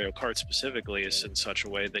way, Mario Kart specifically is in such a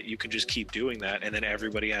way that you can just keep doing that, and then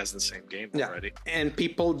everybody has the same game already. And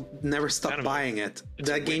people never stop buying it.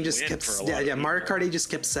 That game just kept. Mario Kart 8 just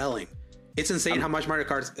kept selling. It's insane how much Mario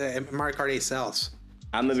Kart 8 sells.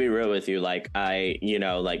 I'm gonna be real with you. Like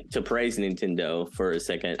to praise Nintendo for a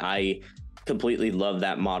second, I completely love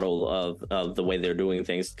that model of the way they're doing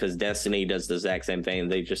things, because Destiny does the exact same thing.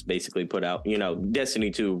 They just basically put out, Destiny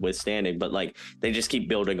 2 withstanding, but like they just keep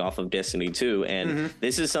building off of Destiny 2. And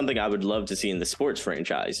this is something I would love to see in the sports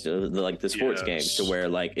franchise, like the sports games, to where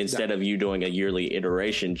like instead of you doing a yearly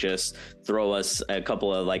iteration, just throw us a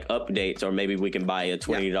couple of like updates, or maybe we can buy a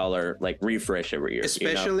 $20 like refresh every year.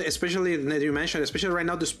 Especially as you mentioned, especially right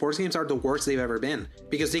now, the sports games are the worst they've ever been,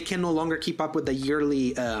 because they can no longer keep up with the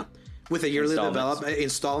yearly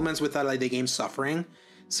installments without like the game suffering.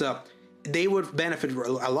 So they would benefit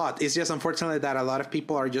a lot. It's just unfortunately that a lot of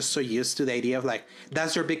people are just so used to the idea of like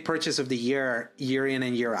that's their big purchase of the year in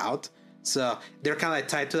and year out. So they're kind of like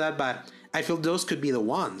tied to that. But I feel those could be the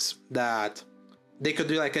ones that they could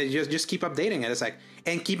do like just keep updating it. It's like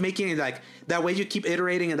and keep making it like that way. You keep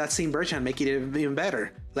iterating in that same version and make it even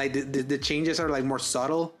better. Like the changes are like more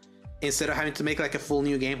subtle instead of having to make like a full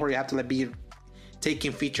new game where you have to like be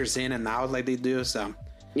taking features in and out like they do. So.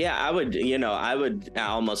 Yeah, I would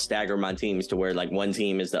almost stagger my teams to where like one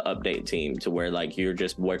team is the update team to where like you're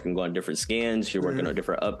just working on different skins, you're working on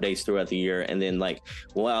different updates throughout the year. And then like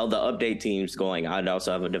while the update team's going, I'd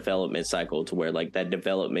also have a development cycle to where like that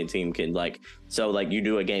development team can like, so like you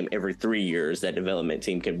do a game every 3 years, that development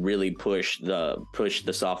team can really push the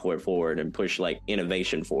software forward and push like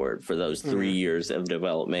innovation forward for those 3 years of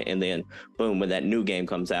development. And then boom, when that new game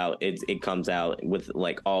comes out, it comes out with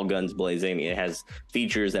like all guns blazing. It has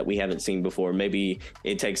features that we haven't seen before. Maybe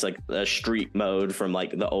it takes like a street mode from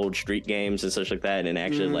like the old street games and such like that, and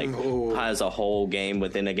actually like has a whole game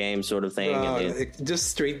within a game sort of thing. And then,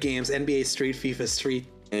 just street games, NBA Street, FIFA Street.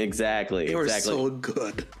 Exactly. They were so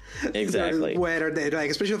good. Exactly. Where they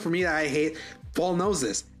like, especially for me, I hate. Paul knows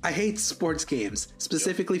this. I hate sports games,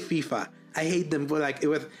 specifically FIFA. I hate them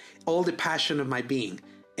with all the passion of my being.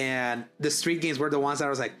 And the street games were the ones that I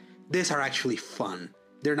was like, these are actually fun.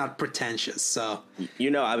 They're not pretentious. So,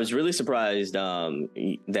 I was really surprised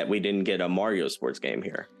that we didn't get a Mario sports game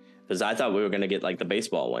here, because I thought we were going to get like the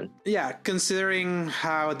baseball one. Yeah, considering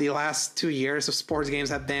how the last 2 years of sports games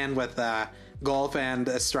have been with golf and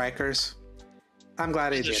strikers, I'm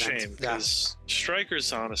glad it didn't. It's a shame because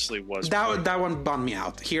strikers honestly was that one bummed me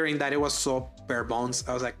out. Hearing that it was so bare bones,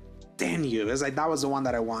 I was like, "Damn you!" It's like that was the one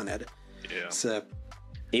that I wanted. Yeah. So.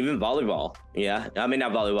 Even volleyball, yeah. I mean,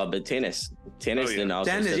 not volleyball, but tennis. Didn't also.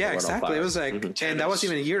 Tennis, yeah, exactly. It was like, and that was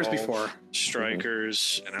even years golf, before.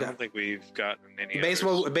 Strikers, and I don't think we've gotten any.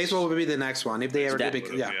 Baseball would be the next one if they ever did.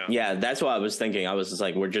 Yeah, that's what I was thinking. I was just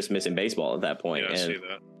like, we're just missing baseball at that point. Yeah, I see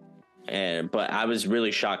that. But I was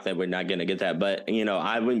really shocked that we're not going to get that. But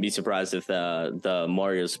I wouldn't be surprised if the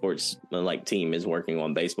Mario Sports like team is working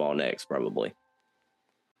on baseball next, probably.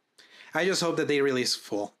 I just hope that they release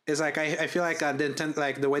full. It's like I feel like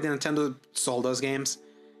the way the Nintendo sold those games,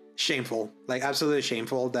 shameful, like absolutely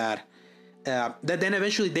shameful. That then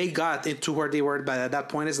eventually they got into where they were, but at that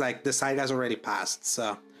point it's like the side has already passed.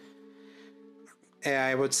 So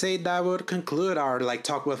I would say that would conclude our like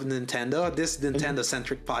talk with Nintendo, this Nintendo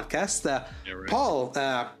centric podcast. Right. Paul,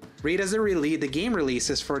 read us the game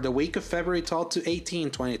releases for the week of February 12 to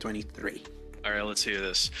 18, 2023. All right, let's hear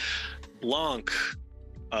this. Blanc.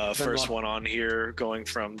 First one on here, coming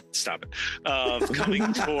for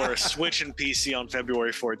Switch and PC on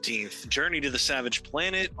February 14th. Journey to the Savage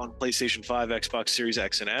Planet on PlayStation 5, Xbox Series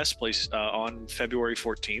X and S on February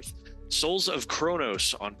 14th. Souls of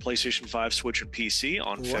Chronos on PlayStation 5, Switch, and PC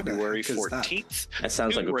on February 14th. That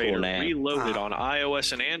sounds like a cool name. Reloaded on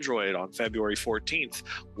iOS and Android on February 14th.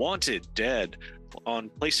 Wanted Dead on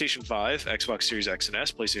PlayStation 5, Xbox Series X and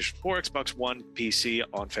S, PlayStation 4, Xbox One, PC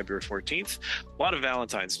on February 14th. A lot of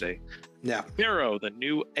Valentine's Day. Yeah. Hero,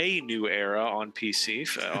 A New Era on PC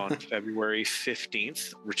on February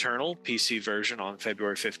 15th. Returnal, PC version on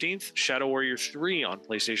February 15th. Shadow Warrior 3 on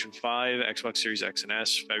PlayStation 5, Xbox Series X and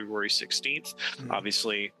S, February 16th.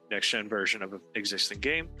 Obviously, next-gen version of an existing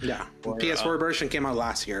game. Yeah. PS4 version came out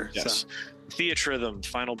last year. Yes. So. Theatrhythm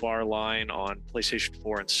Final Bar line on PlayStation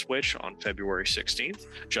 4 and Switch on February 16th.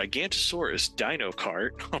 Gigantosaurus Dino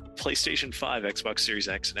Kart on PlayStation 5, Xbox Series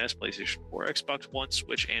X and S, PlayStation 4, Xbox One,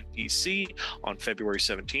 Switch, and PC on February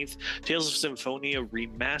 17th. Tales of Symphonia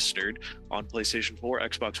Remastered on PlayStation 4,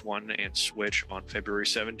 Xbox One, and Switch on February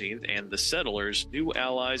 17th. And The Settlers New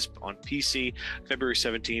Allies on PC February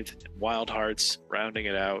 17th. And Wild Hearts rounding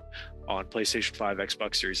it out on PlayStation 5,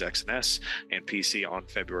 Xbox Series X and S, and PC on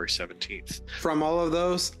February 17th. From all of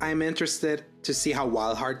those, I'm interested to see how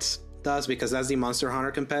Wild Hearts does, because that's the Monster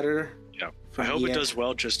Hunter competitor. Yeah, I hope it does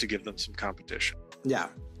well just to give them some competition. Yeah,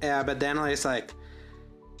 but then it's like,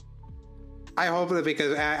 I hope that,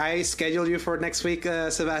 because I scheduled you for next week,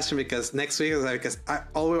 Sebastion, because next week is like, because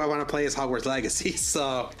all I want to play is Hogwarts Legacy.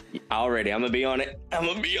 So already, I'm gonna be on it.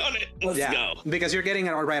 Let's go. Because you're getting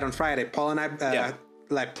it right on Friday. Paul and I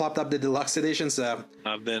like plopped up the deluxe edition. So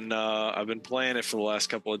I've been playing it for the last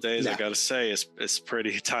couple of days. I gotta say it's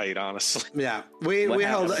pretty tight, honestly. Yeah, we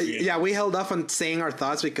held off on saying our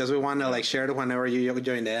thoughts because we want to like share it whenever you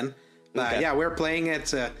joined in. But yeah, we're playing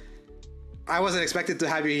it. I wasn't expected to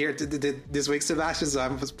have you here this week, Sebastion, so I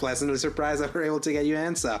was pleasantly surprised that we were able to get you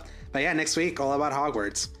in. So, but yeah, next week all about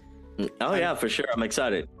Hogwarts. Oh yeah, for sure. I'm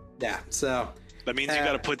excited. Yeah, so that means you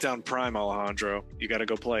got to put down Prime, Alejandro. You got to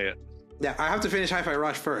go play it. Yeah, I have to finish Hi-Fi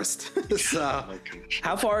Rush first. So, Oh my gosh.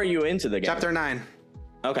 How far are you into the game? chapter 9.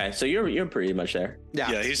 Okay, so you're pretty much there.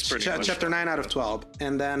 Yeah, He's pretty much chapter 9 out of 12,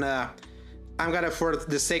 and then I'm gonna, for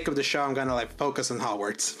the sake of the show, I'm gonna like focus on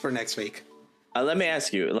Hogwarts for next week. Let me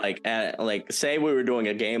ask you, say we were doing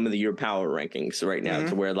a game of the year power rankings right now,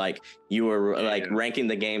 to where like you were ranking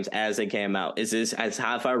the games as they came out. Is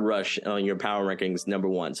Hi-Fi Rush on your power rankings number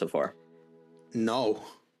 1 so far? No.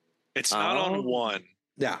 It's not on 1.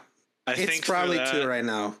 Yeah. I It's think probably for that, 2 right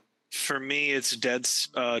now. For me, it's Dead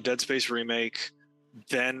Space Remake,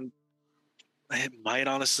 then it might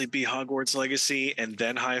honestly be Hogwarts Legacy, and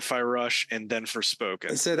then Hi-Fi Rush, and then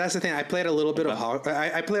Forspoken. So that's the thing. I played a little bit of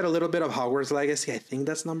I played a little bit of Hogwarts Legacy. I think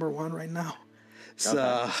that's number 1 right now.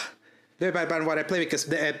 So, but what I play, because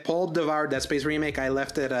Paul devoured Dead Space Remake. I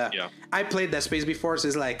left it. I played Dead Space before, so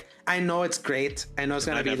it's like I know it's great. I know it's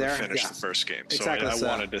gonna be there. I never finished the first game, so Exactly, I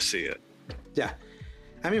wanted to see it. Yeah.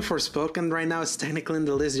 I mean, Forspoken right now is technically in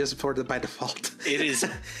the list just by default. It is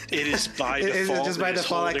by default. It's just by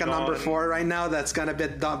default like a number on. 4 right now. That's gonna be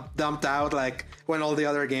dumped out like when all the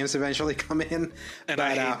other games eventually come in. And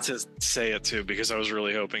I hate to say it too, because I was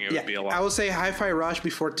really hoping it would be a lot. I would say Hi-Fi Rush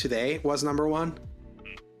before today was number 1.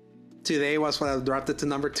 Today was what I dropped it to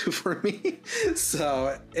number 2 for me.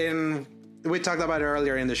 So, we talked about it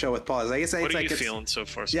earlier in the show with Paul. I guess what are you feeling so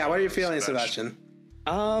far? Yeah, what are you feeling, Sebastion?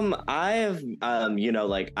 I have,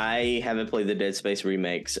 I haven't played the Dead Space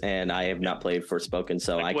remakes, and I have not played Forspoken,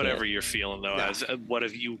 so I whatever can't. you're feeling though. Yeah. What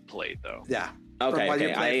have you played though? Yeah. Okay.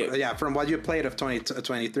 From what you played of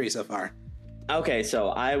 2023 so far. Okay, so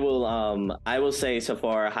I will say so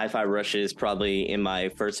far, Hi-Fi Rush is probably in my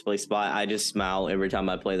first place spot. I just smile every time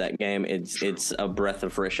I play that game. It's a breath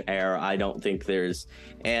of fresh air. I don't think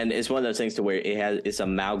and it's one of those things to where it's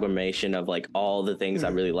amalgamation of like all the things I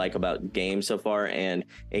really like about games so far, and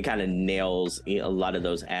it kind of nails a lot of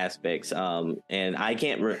those aspects. And I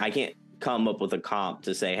can't come up with a comp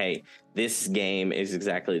to say, hey, this game is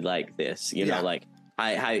exactly like this. You know, like.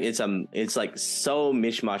 It's like so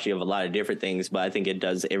mishmashy of a lot of different things, but I think it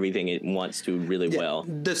does everything it wants to really well.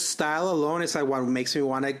 The style alone is like what makes me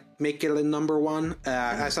want to make it a number 1.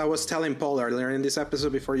 As I was telling Paul earlier in this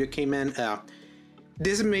episode before you came in,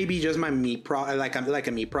 this may be just I'm like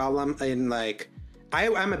a me problem. And like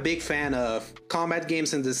I'm a big fan of combat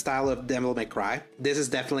games in the style of Devil May Cry. This is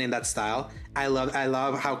definitely in that style. I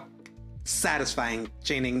love how satisfying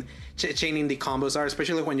chaining the combos are,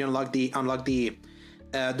 especially when you unlock the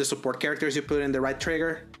support characters you put in the right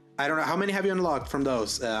trigger. I don't know, how many have you unlocked from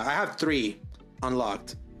those? I have 3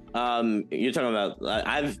 unlocked. You're talking about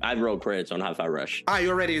I've rolled credits on Hi-Fi Rush. You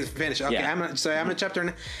already finished. Okay, yeah. I'm in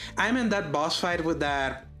chapter. I'm in that boss fight with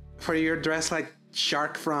that for your dress like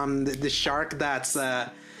shark from the shark that's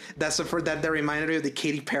that reminded me of the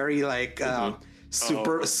Katy Perry like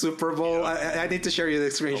Super Bowl. I need to share you the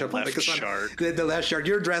screenshot because shark. The left shark.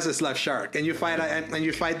 Your dress is left shark, and you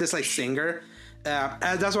fight this like singer.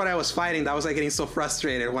 That's what I was fighting. That was like getting so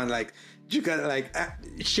frustrated when like you gotta like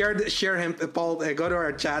share him, Paul. Go to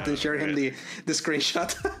our chat and share him the screenshot.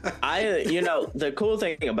 The cool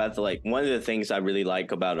thing about one of the things I really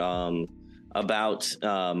like about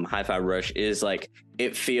Hi-Fi Rush is like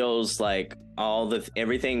it feels like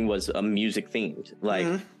everything was music themed, like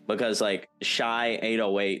because like Shy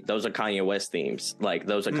 808, those are Kanye West themes, like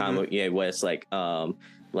those are Kanye West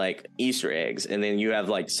like Easter eggs, and then you have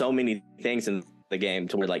like so many things in the game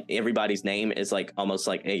to where like everybody's name is like almost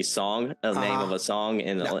like a song, a name of a song,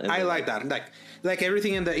 and I like that. Like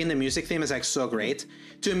everything in the music theme is like so great.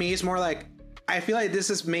 To me, it's more like I feel like this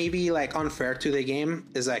is maybe like unfair to the game.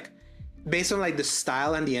 Is like based on like the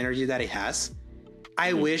style and the energy that it has.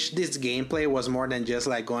 I wish this gameplay was more than just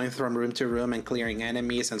like going from room to room and clearing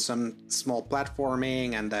enemies and some small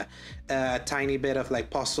platforming and a tiny bit of like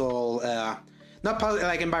puzzle. Not puzzle,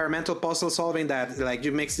 like environmental puzzle solving that like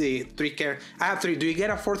you mix the 3 characters. I have 3. Do you get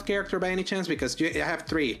a 4th character by any chance? Because I have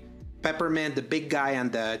 3: Peppermint, the big guy,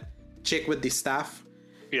 and the chick with the staff.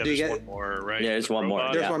 Yeah, there's one more, right? Yeah, there's one more.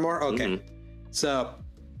 There's one more. Okay, so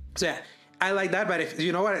yeah, I like that. But if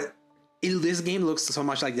you know what, this game looks so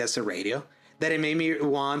much like Just a Radio that it made me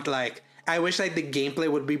want like. I wish like the gameplay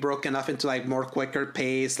would be broken up into like more quicker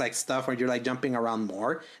pace, like stuff where you're like jumping around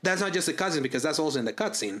more. That's not just a cutscene, because that's also in the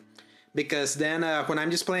cutscene. Because then when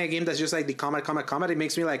I'm just playing a game that's just like the combat, it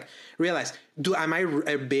makes me like realize, am I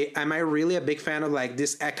really a big fan of like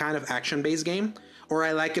this kind of action-based game? Or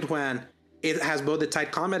I like it when it has both the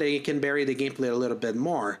tight combat and it can vary the gameplay a little bit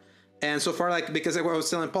more. And so far, like, because I was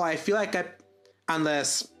telling Paul, I feel like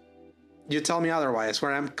unless you tell me otherwise,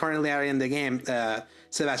 where I'm currently at in the game,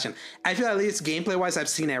 Sebastion, I feel at least gameplay-wise, I've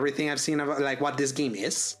seen everything. I've seen like what this game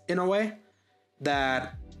is in a way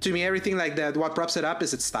that to me, everything like that, what props it up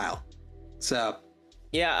is its style. So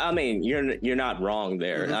yeah, I mean, you're not wrong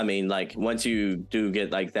there. Mm-hmm. I mean, like once you do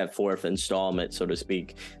get like that fourth installment, so to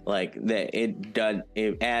speak, like that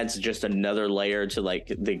it adds just another layer to like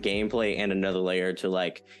the gameplay and another layer to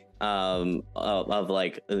like of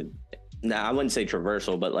like now I wouldn't say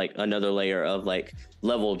traversal, but like another layer of like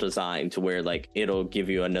level design to where like it'll give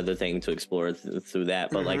you another thing to explore through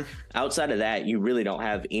that. But like outside of that, you really don't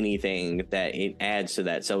have anything that it adds to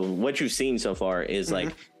that. So what you've seen so far is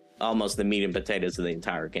like almost the meat and potatoes of the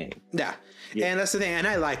entire game. Yeah. And that's the thing. And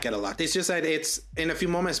I like it a lot. It's just that it's in a few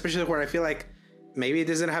moments, especially where I feel like maybe it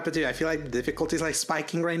doesn't happen to you. I feel like the difficulty is like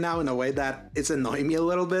spiking right now in a way that it's annoying me a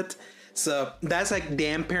little bit. So that's like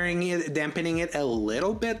dampening it a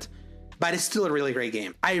little bit. But it's still a really great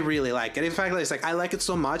game. I really like it. In fact, it's like I like it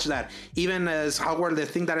so much that even as Hogwarts, the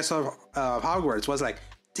thing that I saw of Hogwarts was like,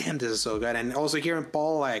 damn, this is so good. And also hearing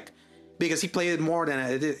Paul, like, because he played it more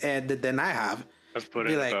than I have. I've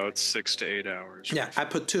put in like, about 6 to 8 hours. Yeah, I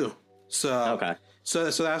put 2. So okay. So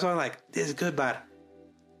that's why I'm like, this is good, but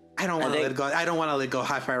I don't want to let go. I don't want to let go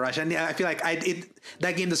Hi-Fi Rush. And I feel like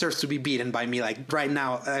that game deserves to be beaten by me. Like right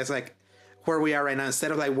now, it's like where we are right now.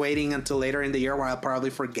 Instead of like waiting until later in the year where I'll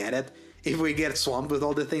probably forget it if we get swamped with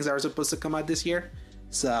all the things that are supposed to come out this year.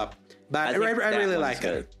 So, but I really like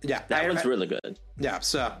it. Yeah, that one's really good. Yeah.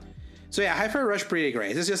 So yeah, Hi-Fi Rush pretty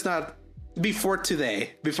great. It's just not before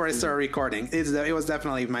today. Before I started recording, it was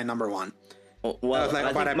definitely my number 1. Well, like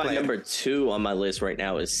I think my number 2 on my list right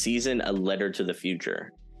now is Season: A Letter to the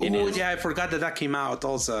Future. Oh yeah, I forgot that came out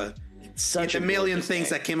also. Such a million things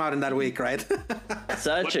that came out in that week, right?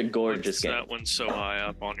 Such a gorgeous game. That one's so high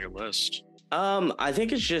up on your list. I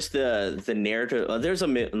think it's just the narrative. There's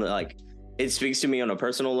like it speaks to me on a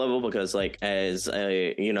personal level because like as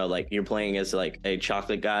a like you're playing as like a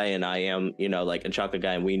chocolate guy and I am like a chocolate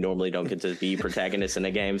guy and we normally don't get to be protagonists in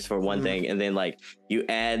the games for one thing, and then like you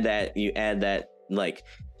add that like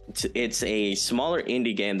it's a smaller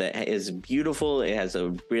indie game that is beautiful. It has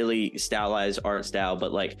a really stylized art style,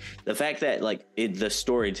 but like the fact that like the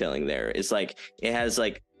storytelling there is like it has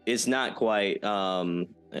like it's not quite what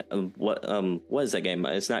is that game?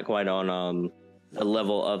 It's not quite on a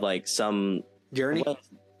level of like some Journey.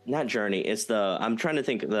 Not Journey. It's I'm trying to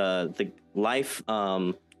think the Life.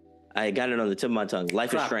 I got it on the tip of my tongue.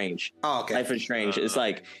 Life is Strange. Oh, okay. Life is Strange. It's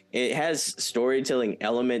like it has storytelling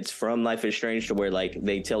elements from Life is Strange to where like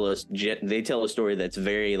they tell a story that's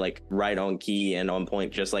very like right on key and on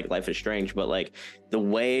point, just like Life is Strange. But like the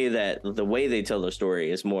way they tell the story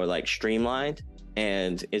is more like streamlined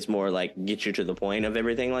and it's more like get you to the point of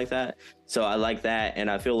everything like that. So I like that, and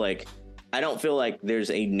I don't feel like there's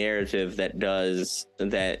a narrative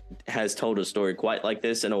that has told a story quite like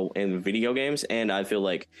this in video games, and I feel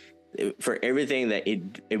like for everything that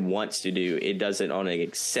it wants to do, it does it on an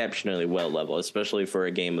exceptionally well level, especially for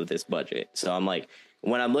a game of this budget. So I'm like,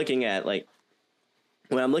 when I'm looking at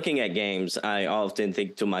games, I often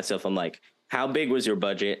think to myself, I'm like, how big was your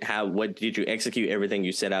budget? What did you execute everything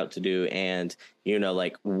you set out to do? And,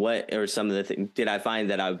 like what are some of the things, did I find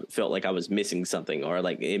that I felt like I was missing something or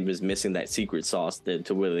like it was missing that secret sauce to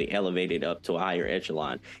really elevate it up to a higher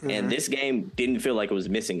echelon? And this game didn't feel like it was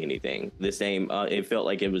missing anything. This game, it felt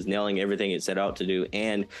like it was nailing everything it set out to do.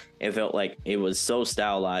 And it felt like it was so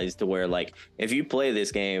stylized to where like, if you play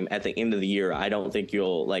this game at the end of the year, I don't think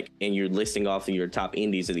you'll like, and you're listing off your top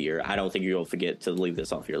indies of the year, I don't think you'll forget to leave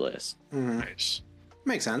this off your list. Nice.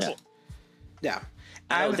 Makes sense. Yeah.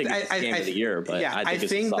 I don't think it's game of the year, but yeah, I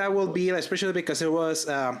think that will be, especially because it was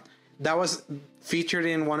that was featured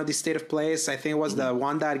in one of the State of Plays. I think it was the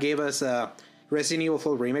one that gave us Resident Evil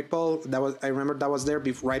full remake poll. I remember that was there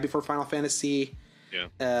right before Final Fantasy.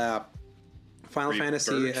 Yeah. Final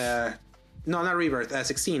Fantasy. No, not Rebirth.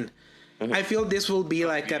 16. I feel this will be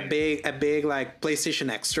like a big like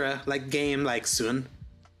PlayStation Extra like game like soon.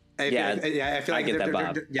 I feel like I get that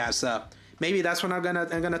vibe. Yeah, so maybe that's when I'm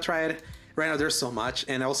gonna try it. Right now there's so much,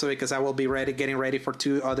 and also because I will be getting ready for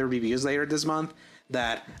 2 other reviews later this month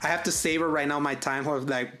that I have to savor right now my time of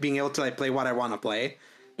like being able to like play what I want to play.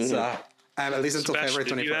 So I have at least until February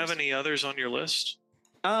 21st. Do you have any others on your list?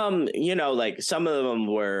 Like some of them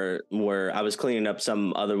were I was cleaning up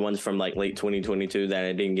some other ones from like late 2022 that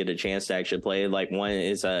I didn't get a chance to actually play. Like one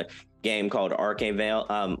is a game called Arcane Veil.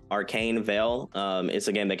 It's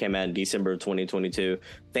a game that came out in December of 2022.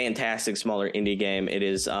 Fantastic smaller indie game. It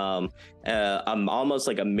is almost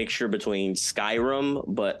like a mixture between Skyrim,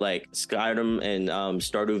 but like Skyrim and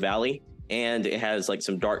Stardew Valley, and it has like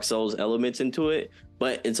some Dark Souls elements into it,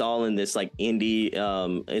 but it's all in this like indie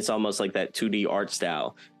it's almost like that 2D art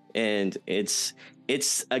style, and it's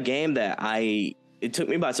a game that I it took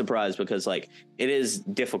me by surprise because like it is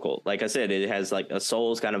difficult. Like I said, it has like a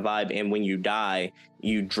Souls kind of vibe, and when you die,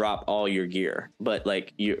 you drop all your gear. But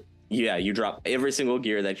like you drop every single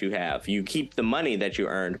gear that you have. You keep the money that you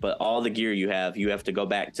earned, but all the gear you have to go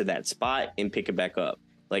back to that spot and pick it back up.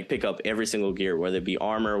 Like pick up every single gear, whether it be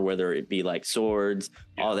armor, whether it be like swords,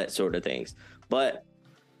 all that sort of things. But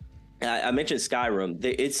I mentioned Skyrim.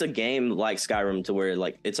 It's a game like Skyrim to where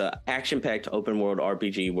like it's a action-packed open world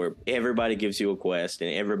RPG where everybody gives you a quest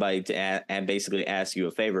and everybody basically asks you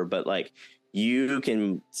a favor. But like you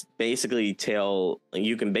can basically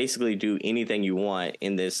do anything you want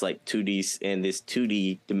in this like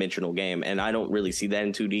 2D dimensional game. And I don't really see that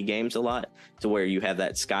in 2D games a lot, to where you have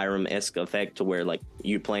that Skyrim-esque effect to where like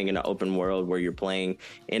you're playing in an open world where you're playing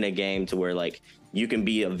in a game to where like you can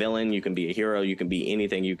be a villain, you can be a hero, you can be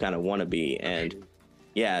anything you kind of want to be. And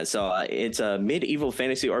yeah, so it's a medieval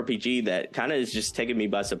fantasy RPG that kind of is just taking me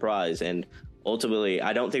by surprise. And ultimately,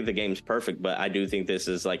 I don't think the game's perfect, but I do think this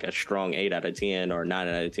is like a strong 8 out of 10 or 9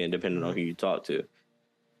 out of 10, depending on who you talk to.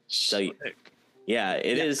 So yeah,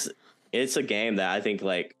 it's a game that I think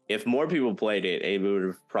like if more people played it, it would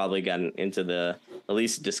have probably gotten into the at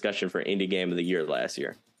least discussion for indie game of the year last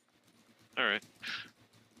year. All right.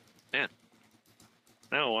 Man.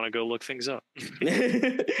 Now I want to go look things up.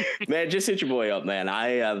 Man, just hit your boy up, man. I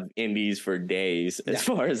have indies for days as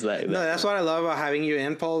far as that. No, that's what I love about having you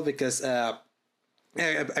in, Paul, because Sebastion.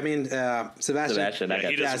 Yeah,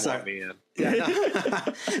 he doesn't want me in. Yeah,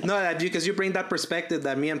 no, because you bring that perspective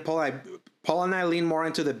that me and Paul and I lean more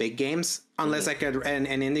into the big games, unless like an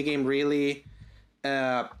indie game really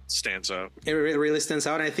stands out. It really stands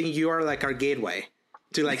out. And I think you are like our gateway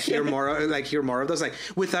to like hear more of those. Like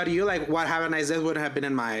without you, like What Have a Nice Day would have been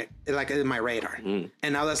in my radar, and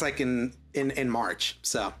now that's like in March.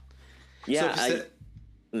 So yeah,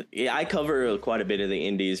 I cover quite a bit of the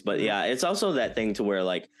indies, but yeah, it's also that thing to where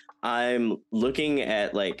like I'm looking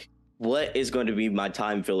at like what is going to be my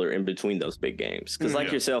time filler in between those big games, because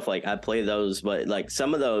like yourself, like I play those, but like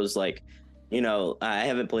some of those, like, you know, I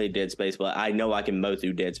haven't played Dead Space, but I know I can mow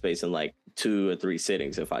through Dead Space in like 2 or 3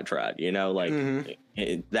 sittings if I tried, you know, like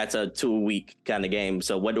that's a 2-week kind of game.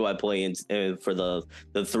 So what do I play in for the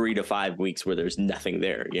 3 to 5 weeks where there's nothing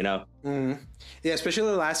there, you know? Yeah,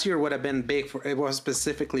 especially last year would have been big for, it was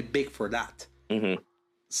specifically big for that.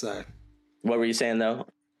 So what were you saying though?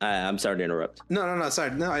 I'm sorry to interrupt. No,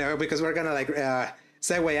 sorry. No, because we're gonna like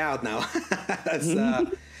segue out now.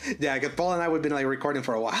 Yeah, because Paul and I would been like recording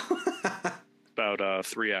for a while. About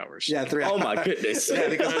 3 hours. Yeah, 3 hours. Oh my goodness.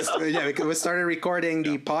 because we started recording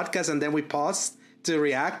the podcast and then we paused to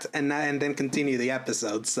react and then continue the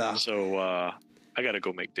episode. So I gotta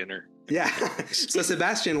go make dinner. Yeah. So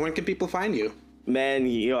Sebastion, when can people find you? Man,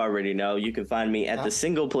 you already know. You can find me at the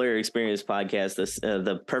Single Player Experience podcast,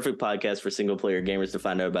 the perfect podcast for single player gamers to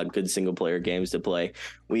find out about good single player games to play.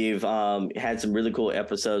 We've had some really cool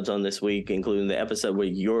episodes on this week, including the episode where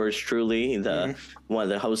yours truly, one of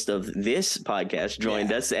the hosts of this podcast,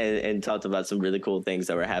 joined us and talked about some really cool things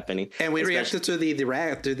that were happening. And we reacted to the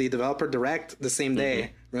developer direct the same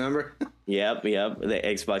day. Remember? Yep. The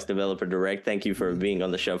Xbox Developer Direct. Thank you for being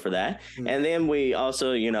on the show for that. And then we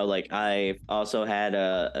also, you know, like I also had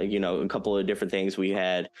a couple of different things. We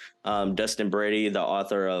had Dustin Brady, the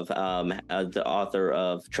author of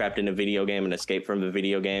Trapped in a Video Game and Escape from a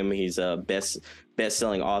Video Game. He's a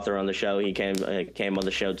best-selling author on the show. He came on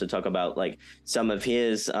the show to talk about like some of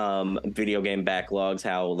his video game backlogs,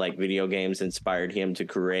 how like video games inspired him to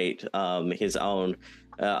create his own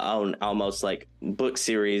almost like book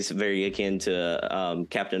series, very akin to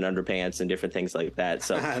Captain Underpants and different things like that.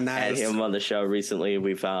 So nice. Had him on the show recently.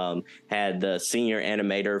 We've had the senior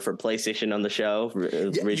animator for PlayStation on the show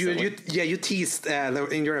recently. You teased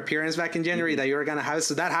in your appearance back in January that you were gonna have,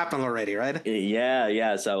 so that happened already, right?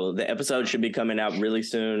 Yeah. So the episode should be coming out really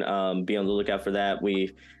soon. Be on the lookout for that.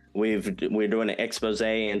 We're doing an expose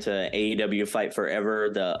into AEW Fight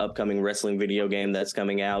Forever, the upcoming wrestling video game that's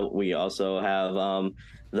coming out. We also have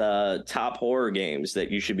the top horror games that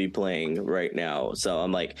you should be playing right now. So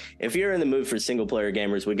I'm like, if you're in the mood for single player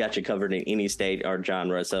gamers, we got you covered in any state or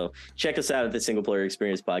genre. So check us out at the Single Player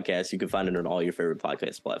Experience podcast. You can find it on all your favorite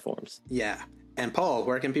podcast platforms. Yeah. And Paul,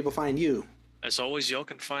 where can people find you? As always, y'all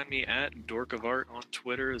can find me at Dork of Art on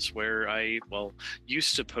Twitter, is where I,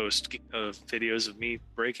 used to post videos of me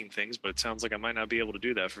breaking things, but it sounds like I might not be able to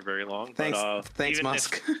do that for very long. Thanks,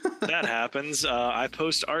 Musk. That happens. I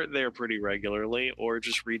post art there pretty regularly, or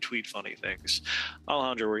just retweet funny things.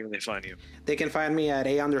 Alejandro, where can they find you? They can find me at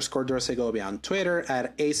 @A_Dorsegovia on Twitter,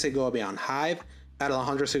 at @ASegovia on Hive, at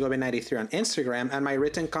Alejandro Segovia 93 on Instagram, and my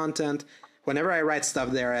written content whenever I write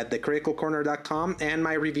stuff there at thecriticalcorner.com, and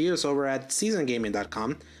my reviews over at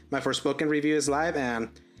seasongaming.com. My Forspoken review is live, and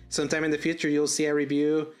sometime in the future you'll see a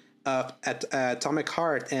review of Atomic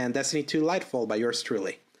Heart and Destiny 2 Lightfall by yours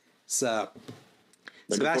truly. So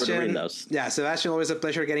Sebastion, Sebastion, always a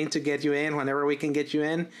pleasure getting to get you in whenever we can get you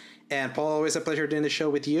in. And Paul, always a pleasure doing the show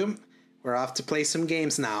with you. We're off to play some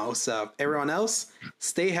games now. So everyone else,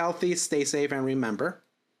 stay healthy, stay safe, and remember,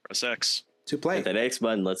 press X to play. Hit that X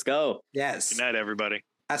button. Let's go. Yes. Good night, everybody.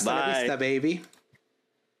 Hasta la vista, baby.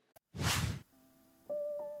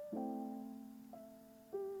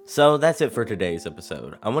 So that's it for today's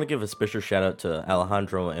episode. I want to give a special shout out to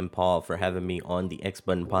Alejandro and Paul for having me on the X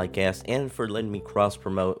Button podcast and for letting me cross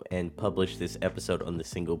promote and publish this episode on the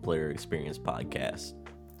Single Player Experience podcast.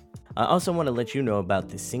 I also want to let you know about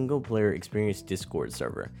the Single Player Experience Discord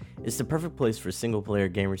server. It's the perfect place for single player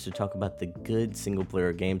gamers to talk about the good single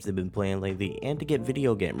player games they've been playing lately and to get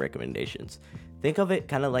video game recommendations. Think of it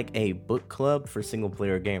kind of like a book club for single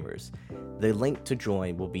player gamers. The link to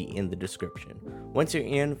join will be in the description. Once you're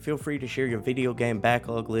in, feel free to share your video game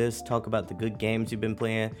backlog list, talk about the good games you've been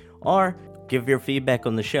playing, or give your feedback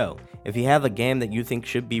on the show. If you have a game that you think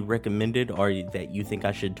should be recommended or that you think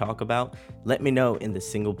I should talk about, let me know in the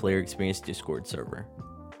Single Player Experience Discord server.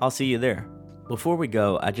 I'll see you there. Before we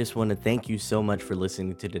go, I just want to thank you so much for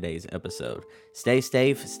listening to today's episode. Stay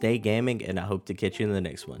safe, stay gaming, and I hope to catch you in the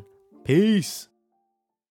next one. Peace!